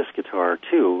nickname for this guitar,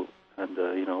 too. And,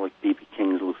 like B.B.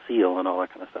 King's Lucille and all that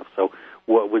kind of stuff. So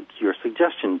what would your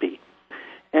suggestion be?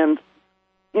 And,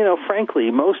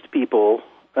 frankly, most people,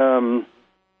 the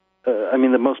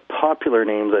most popular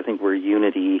names, I think, were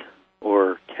Unity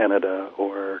or Canada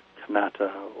or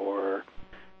Kanata or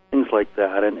things like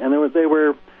that. And they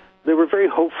were very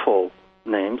hopeful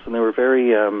names, and they were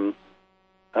very,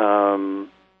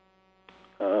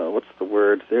 what's the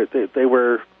word? They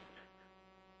were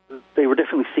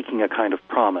definitely seeking a kind of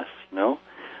promise,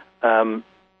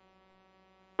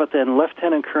 But then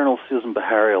Lieutenant Colonel Susan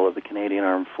Baharial of the Canadian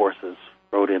Armed Forces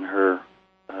wrote in her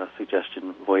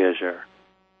suggestion, Voyager.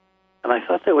 And I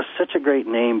thought that was such a great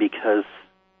name because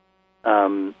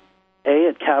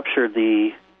it captured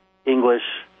the English,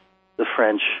 the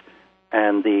French,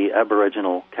 and the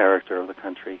Aboriginal character of the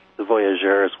country. The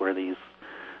voyageurs were these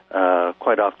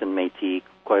quite often Métis,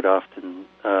 quite often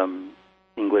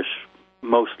English,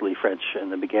 mostly French in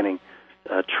the beginning,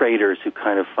 traders who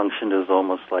kind of functioned as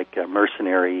almost like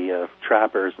mercenary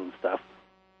trappers and stuff,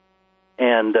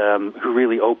 and who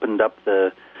really opened up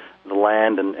the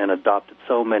land and adopted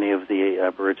so many of the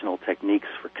Aboriginal techniques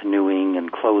for canoeing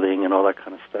and clothing and all that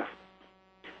kind of stuff.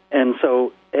 And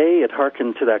so, it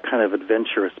harkened to that kind of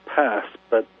adventurous past,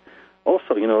 but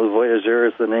also, the Voyager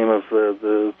is the name of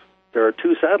there are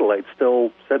 2 satellites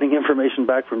still sending information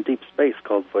back from deep space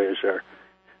called Voyager,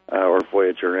 or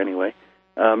Voyager anyway.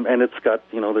 And it's got,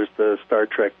 there's the Star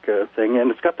Trek thing,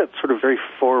 and it's got that sort of very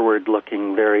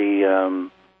forward-looking, very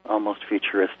almost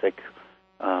futuristic,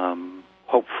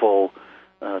 hopeful,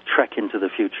 trek into the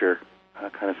future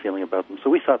kind of feeling about them. So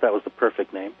we thought that was the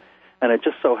perfect name. And it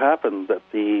just so happened that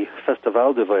the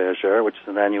Festival du Voyageur, which is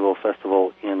an annual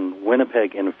festival in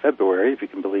Winnipeg in February, if you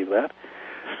can believe that,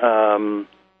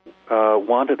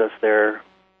 wanted us there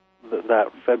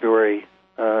that February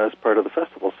as part of the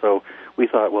festival. So we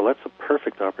thought, well, that's a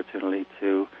perfect opportunity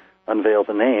to unveil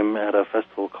the name at a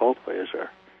festival called Voyageur.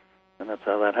 And that's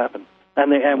how that happened.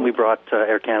 And we brought,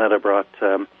 Air Canada brought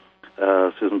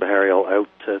Susan Baharial out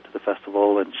to the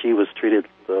festival, and she was treated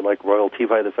like royalty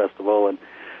by the festival, and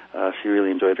she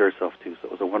really enjoyed herself too. So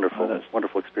it was a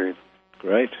wonderful experience.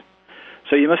 Great.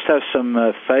 So you must have some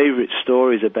favorite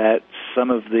stories about some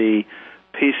of the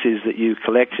pieces that you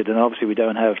collected, and obviously we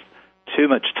don't have too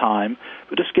much time,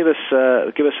 but just give us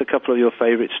a couple of your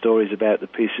favorite stories about the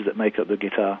pieces that make up the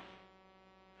guitar.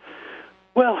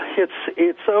 Well,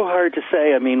 it's so hard to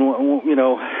say. I mean,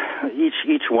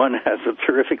 each one has a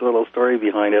terrific little story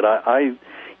behind it.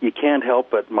 You can't help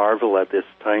but marvel at this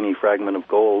tiny fragment of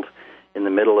gold in the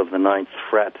middle of the 9th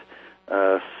fret,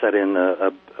 set in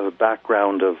a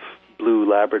background of blue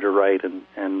labradorite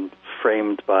and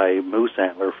framed by moose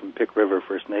antler from Pick River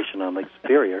First Nation on Lake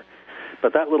Superior.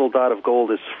 But that little dot of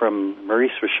gold is from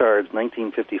Maurice Richard's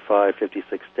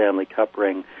 1955-56 Stanley Cup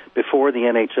ring, before the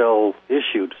NHL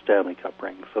issued Stanley Cup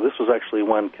rings. So this was actually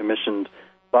one commissioned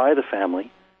by the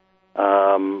family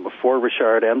for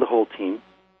Richard and the whole team.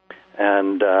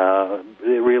 And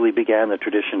it really began the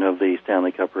tradition of the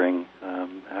Stanley Cup ring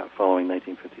following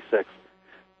 1956.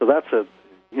 So that's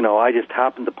I just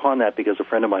happened upon that because a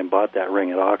friend of mine bought that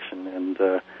ring at auction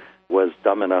and was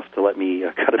dumb enough to let me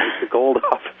cut a piece of gold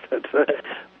off of it.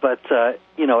 But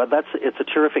it's a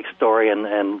terrific story, and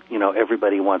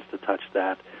everybody wants to touch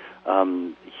that.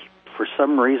 For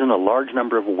some reason, a large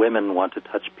number of women want to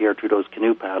touch Pierre Trudeau's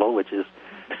canoe paddle, which is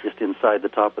just inside the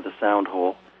top of the sound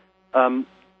hole.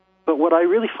 But what I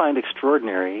really find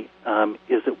extraordinary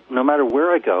is that no matter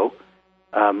where I go,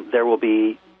 there will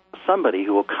be somebody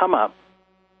who will come up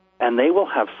and they will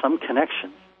have some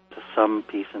connection to some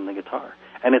piece in the guitar.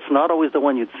 And it's not always the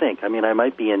one you'd think. I mean, I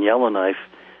might be in Yellowknife,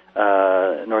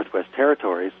 Northwest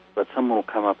Territories, but someone will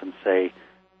come up and say,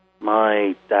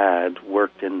 my dad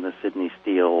worked in the Sydney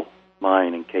Steel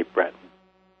mine in Cape Breton.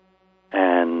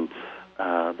 And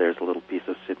there's a little piece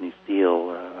of Sydney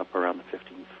Steel up around the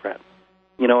 15th fret.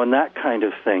 And that kind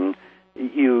of thing,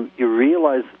 you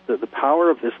realize that the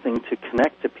power of this thing to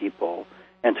connect to people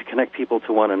and to connect people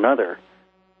to one another,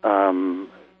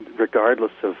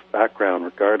 regardless of background,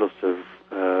 regardless of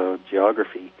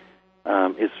geography,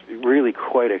 is really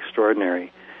quite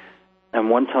extraordinary. And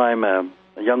one time, a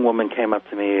young woman came up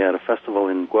to me at a festival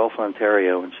in Guelph,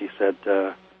 Ontario, and she said,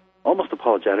 almost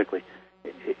apologetically,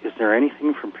 is there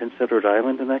anything from Prince Edward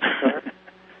Island in that guitar?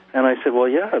 And I said, well,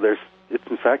 yeah, there's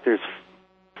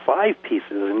 5 pieces,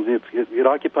 and it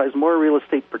occupies more real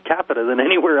estate per capita than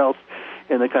anywhere else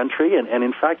in the country, and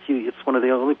in fact, it's one of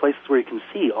the only places where you can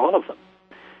see all of them.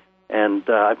 And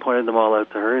I pointed them all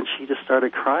out to her, and she just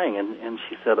started crying, and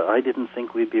she said, I didn't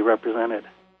think we'd be represented.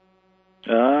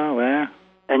 Oh, wow.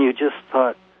 And you just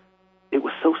thought it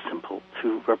was so simple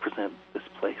to represent this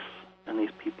place and these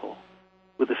people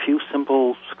with a few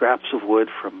simple scraps of wood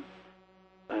from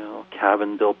a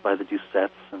cabin built by the Doucettes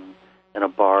and a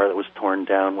bar that was torn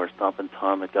down where Stompin'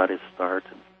 Tom had got his start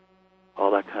and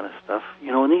all that kind of stuff.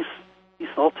 And these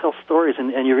all tell stories,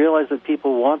 and you realize that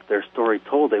people want their story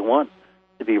told. They want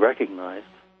to be recognized.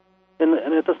 And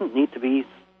it doesn't need to be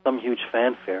some huge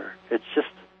fanfare. It's just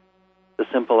the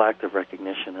simple act of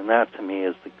recognition. And that, to me,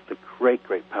 is the great,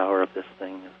 great power of this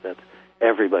thing, is that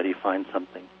everybody finds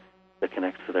something that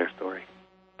connects to their story.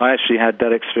 I actually had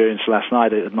that experience last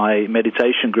night at my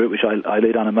meditation group, which I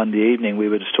lead on a Monday evening. We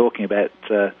were just talking about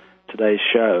today's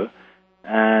show,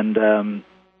 and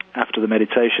after the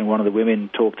meditation, one of the women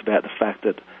talked about the fact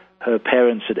that her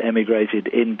parents had emigrated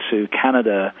into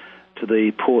Canada to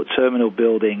the port terminal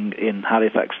building in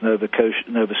Halifax, Nova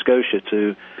Scotia,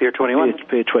 to Pier 21.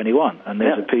 Pier 21, and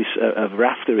there's a piece of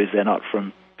rafter, is there not,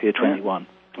 from Pier 21?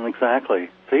 Yeah. Exactly.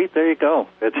 See, there you go.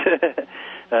 It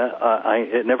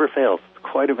never fails. It's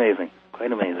quite amazing.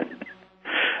 Quite amazing.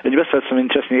 And you must have some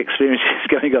interesting experiences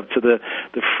going up to the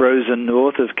frozen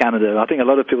north of Canada. I think a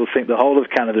lot of people think the whole of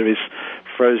Canada is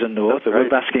frozen north, but we're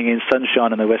basking in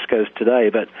sunshine on the west coast today.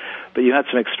 But you had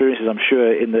some experiences, I'm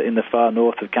sure, in the far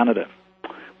north of Canada.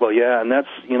 Well, yeah, and that's,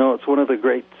 it's one of the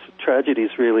great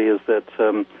tragedies, really, is that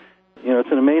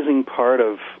it's an amazing part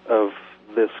of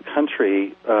this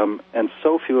country, and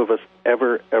so few of us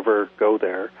ever go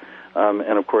there.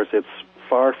 And of course, it's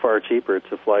far cheaper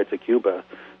to fly to Cuba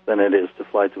than it is to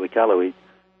fly to Iqaluit.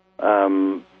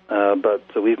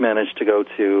 But we've managed to go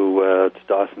to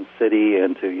Dawson City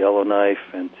and to Yellowknife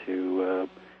and to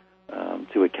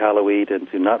Iqaluit and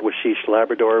to Notwashish,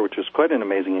 Labrador, which was quite an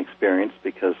amazing experience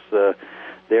because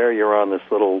there you're on this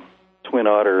little twin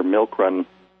otter milk run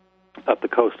up the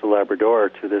coast of Labrador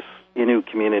to this Innu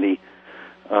community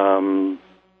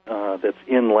that's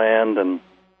inland, and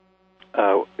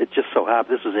it just so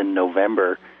happened this was in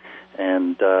November,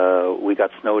 and we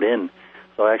got snowed in.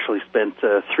 So I actually spent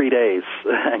 3 days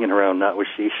hanging around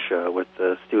Notwashish with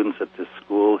the students at this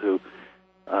school who,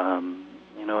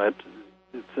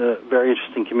 it's a very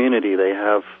interesting community. They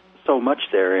have so much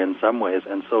there in some ways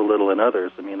and so little in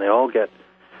others. I mean, they all get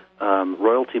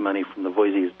royalty money from the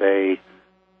Voisey's Bay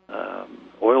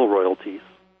oil royalties,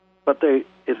 but they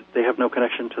have no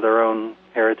connection to their own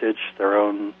heritage, their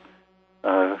own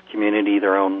community,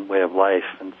 their own way of life,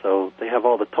 and so they have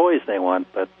all the toys they want,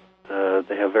 but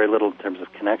they have very little in terms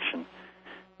of connection.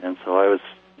 And so I was,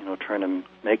 trying to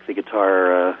make the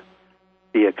guitar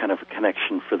be a kind of a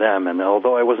connection for them. And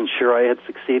although I wasn't sure I had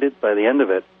succeeded, by the end of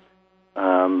it,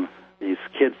 these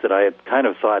kids that I had kind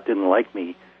of thought didn't like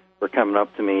me were coming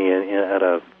up to me at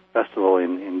a festival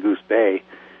in Goose Bay,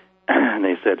 and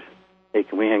they said, "Hey,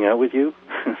 can we hang out with you?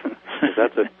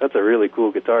 That's a really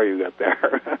cool guitar you got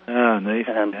there." Oh, nice.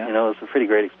 And it was a pretty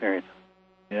great experience.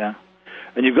 Yeah.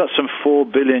 And you've got some 4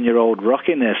 billion-year-old rock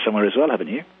in there somewhere as well, haven't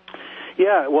you?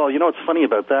 Yeah, well, what's funny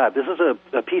about that? This is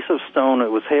a piece of stone.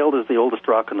 It was hailed as the oldest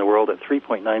rock in the world at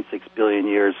 3.96 billion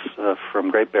years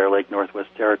from Great Bear Lake, Northwest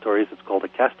Territories. It's called a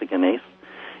castiganese.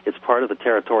 It's part of the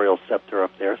territorial scepter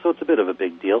up there, so it's a bit of a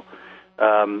big deal.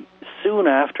 Soon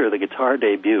after the guitar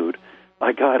debuted,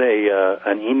 I got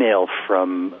an email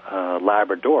from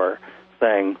Labrador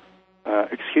saying,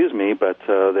 excuse me, but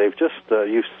they've just,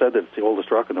 you said that it's the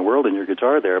oldest rock in the world in your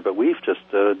guitar there, but we've just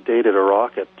dated a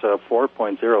rock at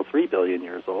 4.03 billion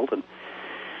years old. And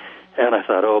I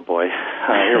thought, oh boy,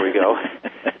 here we go.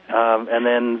 And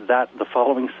then the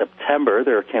following September,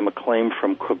 there came a claim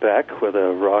from Quebec with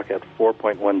a rock at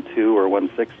 4.12 or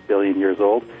 16 billion years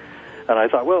old. And I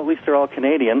thought, well, at least they're all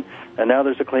Canadian. And now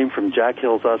there's a claim from Jack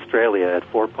Hills, Australia at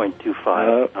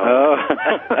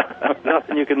 4.25.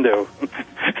 Nothing you can do.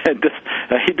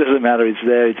 It doesn't matter. It's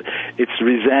there. It's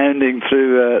resounding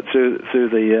through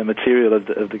the material of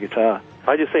the guitar.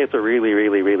 I just say it's a really,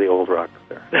 really, really old rock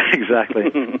there.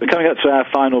 Exactly. We're coming up to our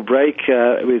final break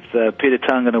with Peter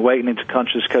Tongue and Awakening to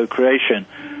Conscious Co-Creation.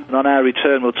 And on our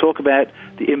return, we'll talk about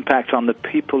the impact on the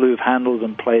people who've handled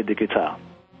and played the guitar.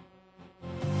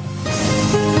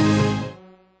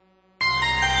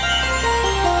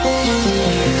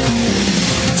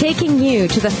 Taking you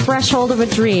to the threshold of a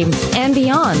dream and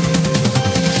beyond.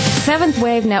 Seventh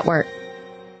Wave Network.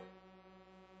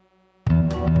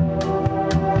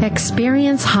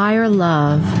 Experience higher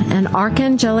love, an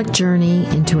archangelic journey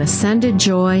into ascended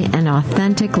joy and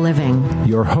authentic living.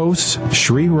 Your hosts,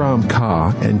 Sri Ram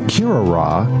Ka and Kira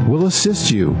Ra, will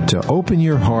assist you to open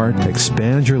your heart,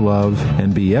 expand your love,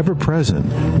 and be ever present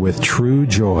with true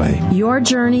joy. Your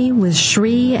journey with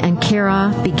Sri and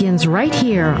Kira begins right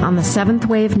here on the Seventh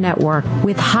Wave Network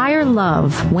with Higher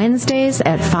Love, Wednesdays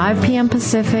at 5 p.m.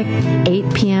 Pacific,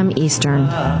 8 p.m. Eastern.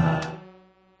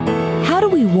 How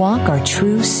do we walk our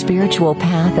true spiritual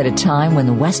path at a time when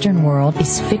the Western world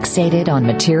is fixated on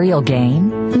material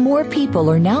gain? More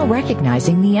people are now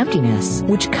recognizing the emptiness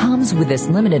which comes with this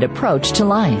limited approach to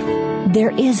life.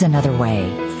 There is another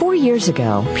way. 4 years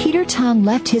ago, Peter Tongue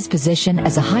left his position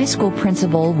as a high school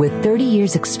principal with 30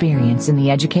 years' experience in the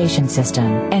education system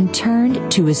and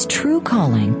turned to his true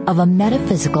calling of a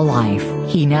metaphysical life.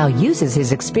 He now uses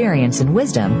his experience and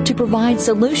wisdom to provide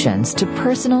solutions to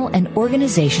personal and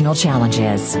organizational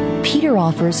challenges. Peter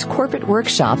offers corporate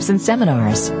workshops and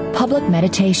seminars, public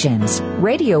meditations,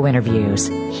 radio interviews,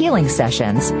 healing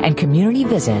sessions, and community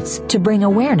visits to bring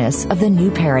awareness of the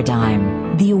new paradigm.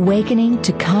 The Awakening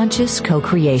to Conscious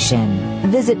Co-Creation.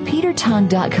 Visit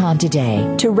petertongue.com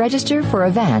today to register for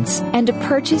events and to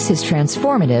purchase his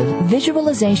transformative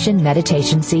visualization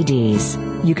meditation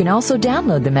CDs. You can also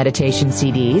download the meditation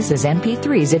CDs as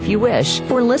MP3s if you wish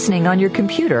for listening on your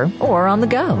computer or on the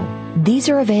go. These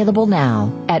are available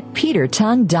now at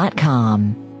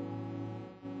petertongue.com.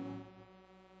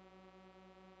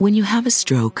 When you have a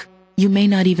stroke, you may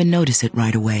not even notice it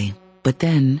right away. But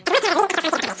then,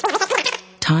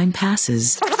 time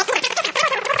passes,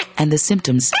 and the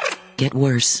symptoms get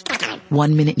worse.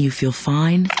 1 minute you feel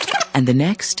fine, and the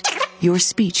next, your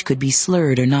speech could be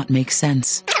slurred or not make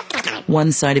sense.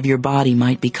 One side of your body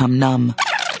might become numb.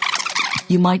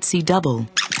 You might see double.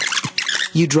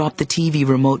 You drop the TV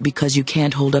remote because you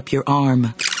can't hold up your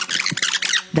arm.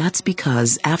 That's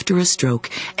because after a stroke,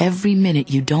 every minute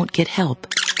you don't get help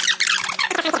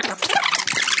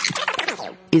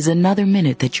is another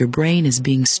minute that your brain is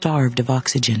being starved of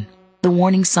oxygen. The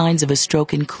warning signs of a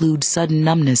stroke include sudden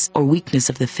numbness or weakness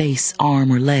of the face,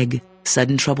 arm, or leg,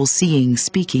 sudden trouble seeing,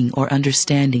 speaking, or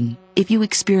understanding. If you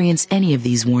experience any of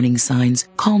these warning signs,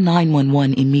 call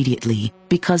 911 immediately,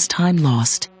 because time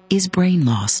lost is brain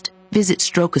lost. Visit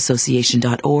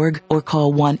strokeassociation.org or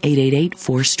call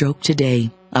 1-888-4-STROKE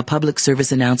today. A public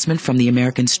service announcement from the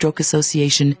American Stroke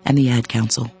Association and the Ad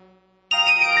Council.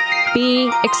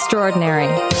 Be extraordinary.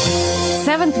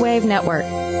 Seventh Wave Network.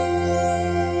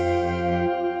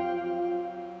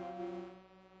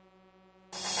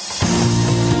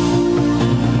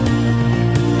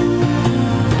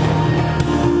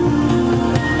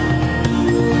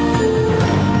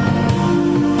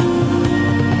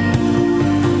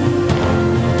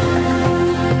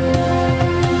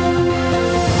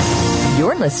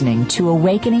 Listening to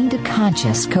Awakening to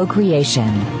Conscious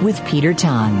Co-Creation with Peter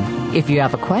Tongue. If you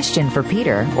have a question for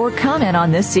Peter or comment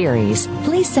on this series,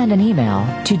 please send an email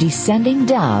to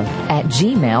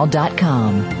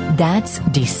descendingdove@gmail.com. That's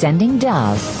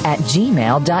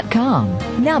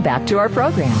descendingdove@gmail.com. Now back to our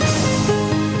program.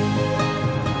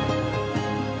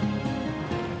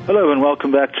 Hello and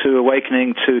welcome back to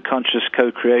Awakening to Conscious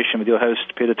Co-Creation with your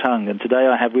host Peter Tongue. And today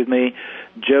I have with me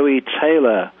Joey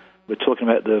Taylor. We're talking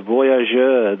about the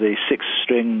Voyageur, the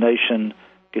six-string Nation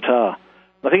guitar.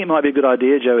 I think it might be a good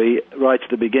idea, Joey, right at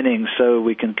the beginning, so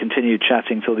we can continue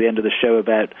chatting till the end of the show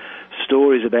about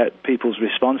stories about people's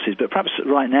responses. But perhaps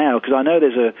right now, because I know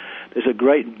there's a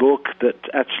great book that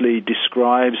actually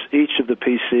describes each of the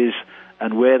pieces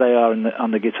and where they are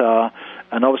on the guitar,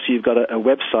 and obviously you've got a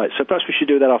website. So perhaps we should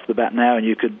do that off the bat now, and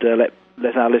you could let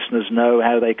our listeners know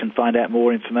how they can find out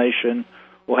more information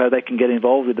or how they can get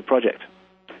involved with the project.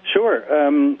 Sure.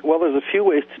 Well, there's a few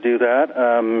ways to do that.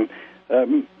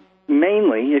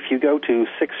 Mainly, if you go to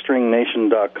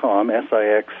sixstringnation.com,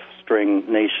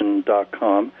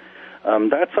 sixstringnation.com,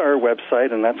 that's our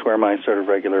website, and that's where my sort of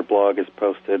regular blog is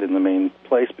posted in the main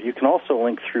place. But you can also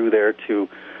link through there to,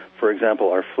 for example,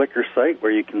 our Flickr site,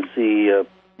 where you can see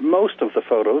most of the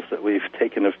photos that we've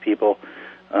taken of people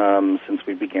since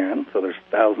we began. So there's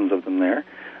thousands of them there.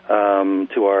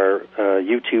 To our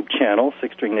YouTube channel,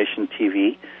 Six String Nation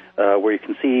TV, where you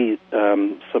can see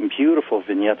some beautiful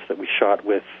vignettes that we shot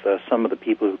with some of the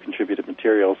people who contributed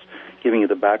materials, giving you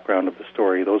the background of the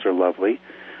story. Those are lovely.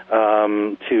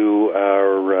 To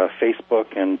our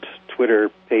Facebook and Twitter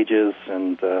pages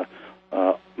and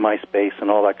MySpace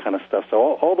and all that kind of stuff. So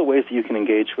all the ways that you can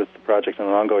engage with the project on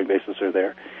an ongoing basis are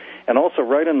there. And also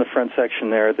right in the front section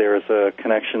there's a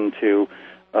connection to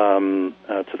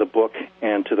the book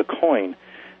and to the coin.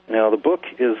 Now, the book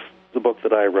is the book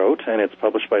that I wrote, and it's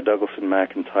published by Douglas and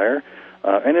McIntyre,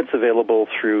 and it's available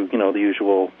through, the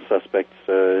usual suspects,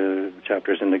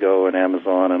 Chapters Indigo and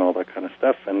Amazon and all that kind of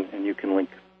stuff, and you can link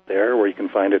there, or you can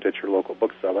find it at your local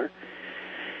bookseller.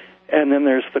 And then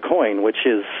there's the coin, which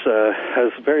has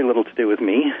very little to do with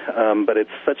me, but it's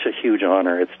such a huge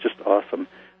honor. It's just awesome.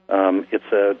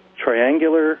 It's a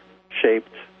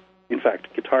triangular-shaped, in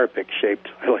fact, guitar pick-shaped,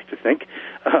 I like to think,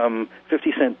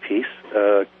 50-cent piece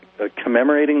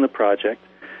commemorating the project.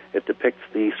 It depicts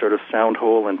the sort of sound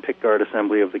hole and pickguard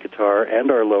assembly of the guitar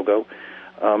and our logo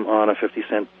on a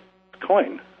 50-cent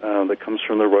coin that comes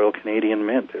from the Royal Canadian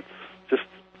Mint.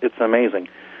 It's amazing.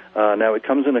 Now, it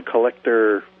comes in a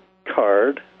collector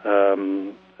card,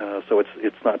 so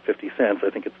it's not 50 cents. I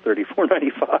think it's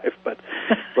 $34.95, but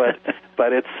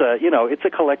it's it's a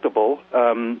collectible.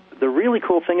 The really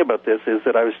cool thing about this is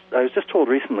that I was just told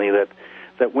recently that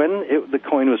when the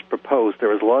coin was proposed, there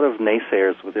was a lot of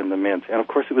naysayers within the Mint, and of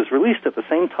course it was released at the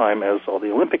same time as all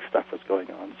the Olympic stuff was going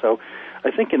on. So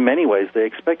I think in many ways they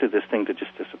expected this thing to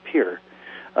just disappear.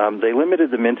 They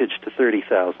limited the mintage to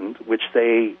 30,000, which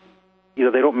they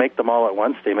they don't make them all at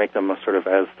once. They make them sort of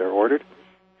as they're ordered.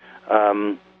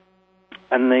 And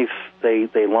they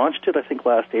launched it, I think,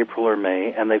 last April or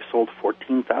May, and they've sold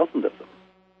 14,000 of them.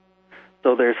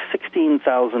 So there's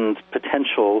 16,000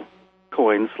 potential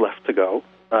coins left to go,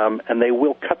 and they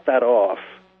will cut that off.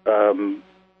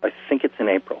 I think it's in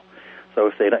April. So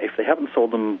if they haven't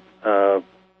sold them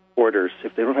orders,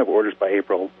 if they don't have orders by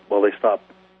April, well, they stop.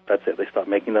 That's it. They stop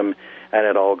making them, and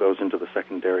it all goes into the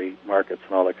secondary markets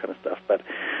and all that kind of stuff. But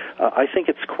I think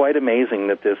it's quite amazing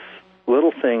that this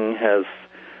little thing has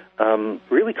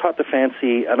really caught the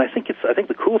fancy. And I think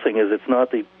the cool thing is it's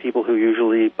not the people who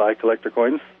usually buy collector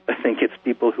coins. I think it's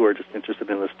people who are just interested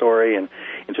in the story and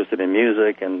interested in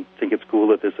music and think it's cool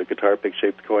that there's a guitar pick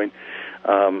shaped coin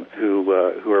who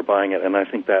are buying it. And I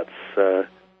think that's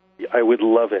I would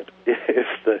love it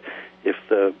if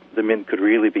the mint could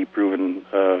really be proven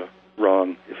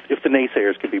wrong. If the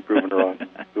naysayers could be proven wrong,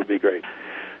 it would be great.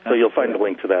 So you'll find a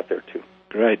link to that there too.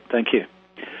 Great, thank you.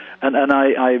 And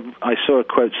I saw a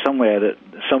quote somewhere that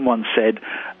someone said,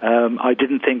 "I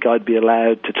didn't think I'd be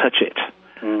allowed to touch it,"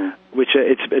 which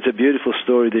it's a beautiful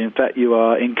story. That in fact you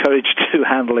are encouraged to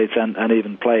handle it and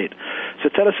even play it. So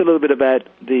tell us a little bit about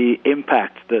the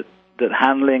impact that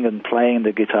handling and playing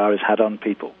the guitar has had on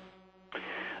people.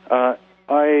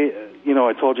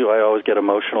 I told you I always get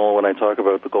emotional when I talk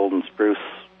about the Golden Spruce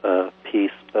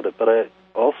piece, but I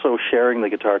also sharing the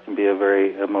guitar can be a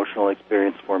very emotional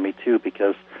experience for me too,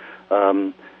 because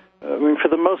for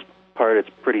the most part it's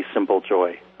pretty simple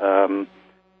joy.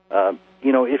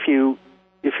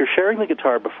 If you're sharing the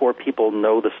guitar before people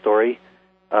know the story,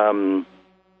 well,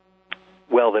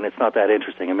 then it's not that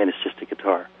interesting. I mean, it's just a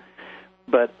guitar.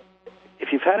 But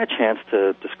if you've had a chance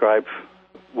to describe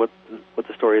what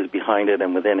the story is behind it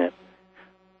and within it,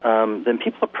 then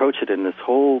people approach it in this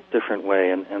whole different way,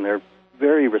 and they're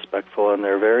very respectful, and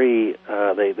they're very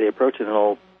they approach it in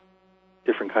all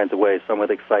different kinds of ways. Some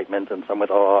with excitement, and some with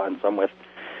awe, and some with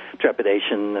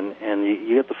trepidation, and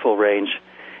you get the full range.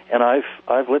 And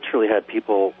I've literally had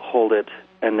people hold it,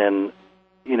 and then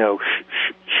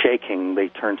shaking, they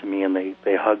turn to me and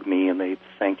they hug me and they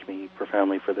thank me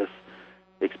profoundly for this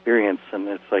experience. And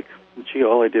it's like, gee,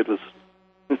 all I did was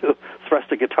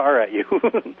thrust a guitar at you,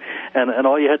 and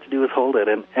all you had to do was hold it.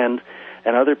 And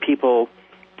other people,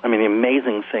 I mean, the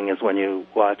amazing thing is when you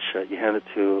watch, you hand it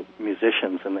to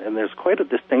musicians, and there's quite a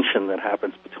distinction that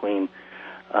happens between,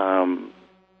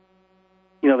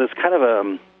 there's kind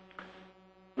of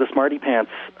the smarty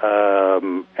pants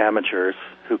amateurs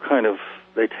who kind of,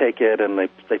 they take it and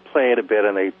they play it a bit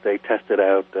and they test it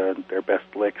out, their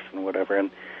best licks and whatever, and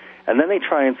then they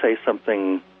try and say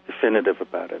something definitive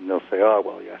about it, and they'll say, oh,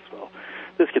 well, yes, well,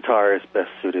 this guitar is best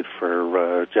suited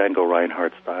for Django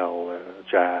Reinhardt style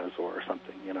jazz or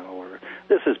something, or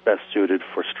this is best suited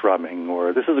for strumming,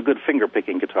 or this is a good finger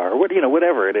picking guitar, or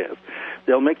whatever it is.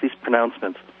 They'll make these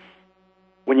pronouncements.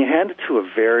 When you hand it to a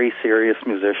very serious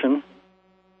musician,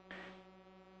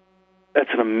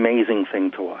 that's an amazing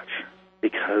thing to watch,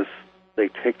 because they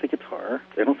take the guitar,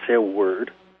 they don't say a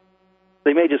word.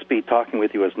 They may just be talking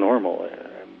with you as normal.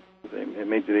 They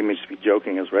may just be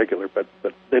joking as regular, but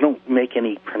they don't make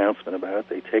any pronouncement about it.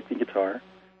 They take the guitar,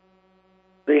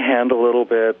 they hand a little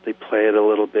bit, they play it a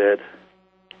little bit,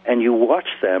 and you watch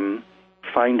them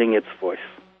finding its voice.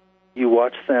 You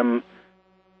watch them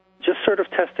just sort of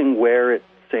testing where it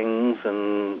sings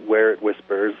and where it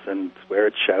whispers and where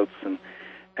it shouts, and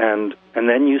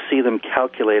then you see them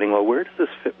calculating, well, where does this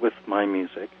fit with my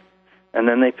music? And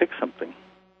then they pick something.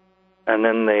 And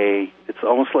then it's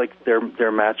almost like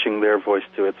they're matching their voice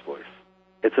to its voice.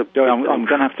 I'm going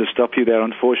to have to stop you there,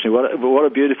 unfortunately. What a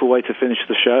beautiful way to finish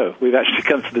the show. We've actually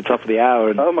come to the top of the hour.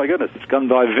 And oh, my goodness. It's gone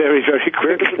by very, very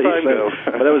quickly.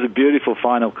 But that was a beautiful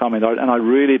final comment, and I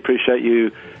really appreciate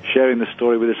you sharing the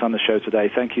story with us on the show today.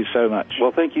 Thank you so much.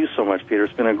 Well, thank you so much, Peter.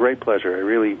 It's been a great pleasure. I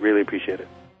really, really appreciate it.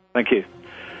 Thank you.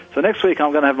 So next week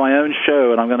I'm going to have my own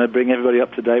show, and I'm going to bring everybody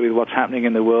up to date with what's happening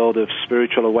in the world of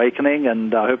spiritual awakening,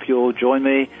 and I hope you'll join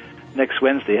me next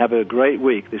Wednesday. Have a great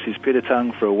week. This is Peter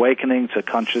Tung for Awakening to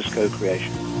Conscious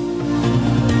Co-Creation.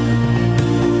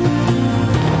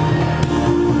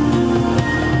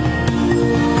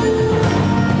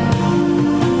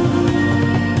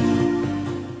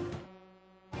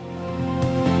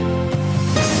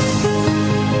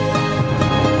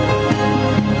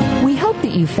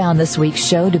 You found this week's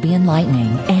show to be enlightening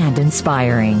and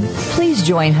inspiring. Please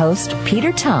join host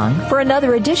Peter Tung for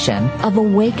another edition of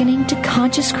Awakening to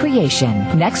Conscious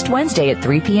Creation next Wednesday at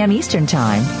 3 p.m. Eastern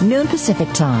Time, noon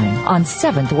Pacific Time on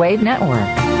Seventh Wave Network.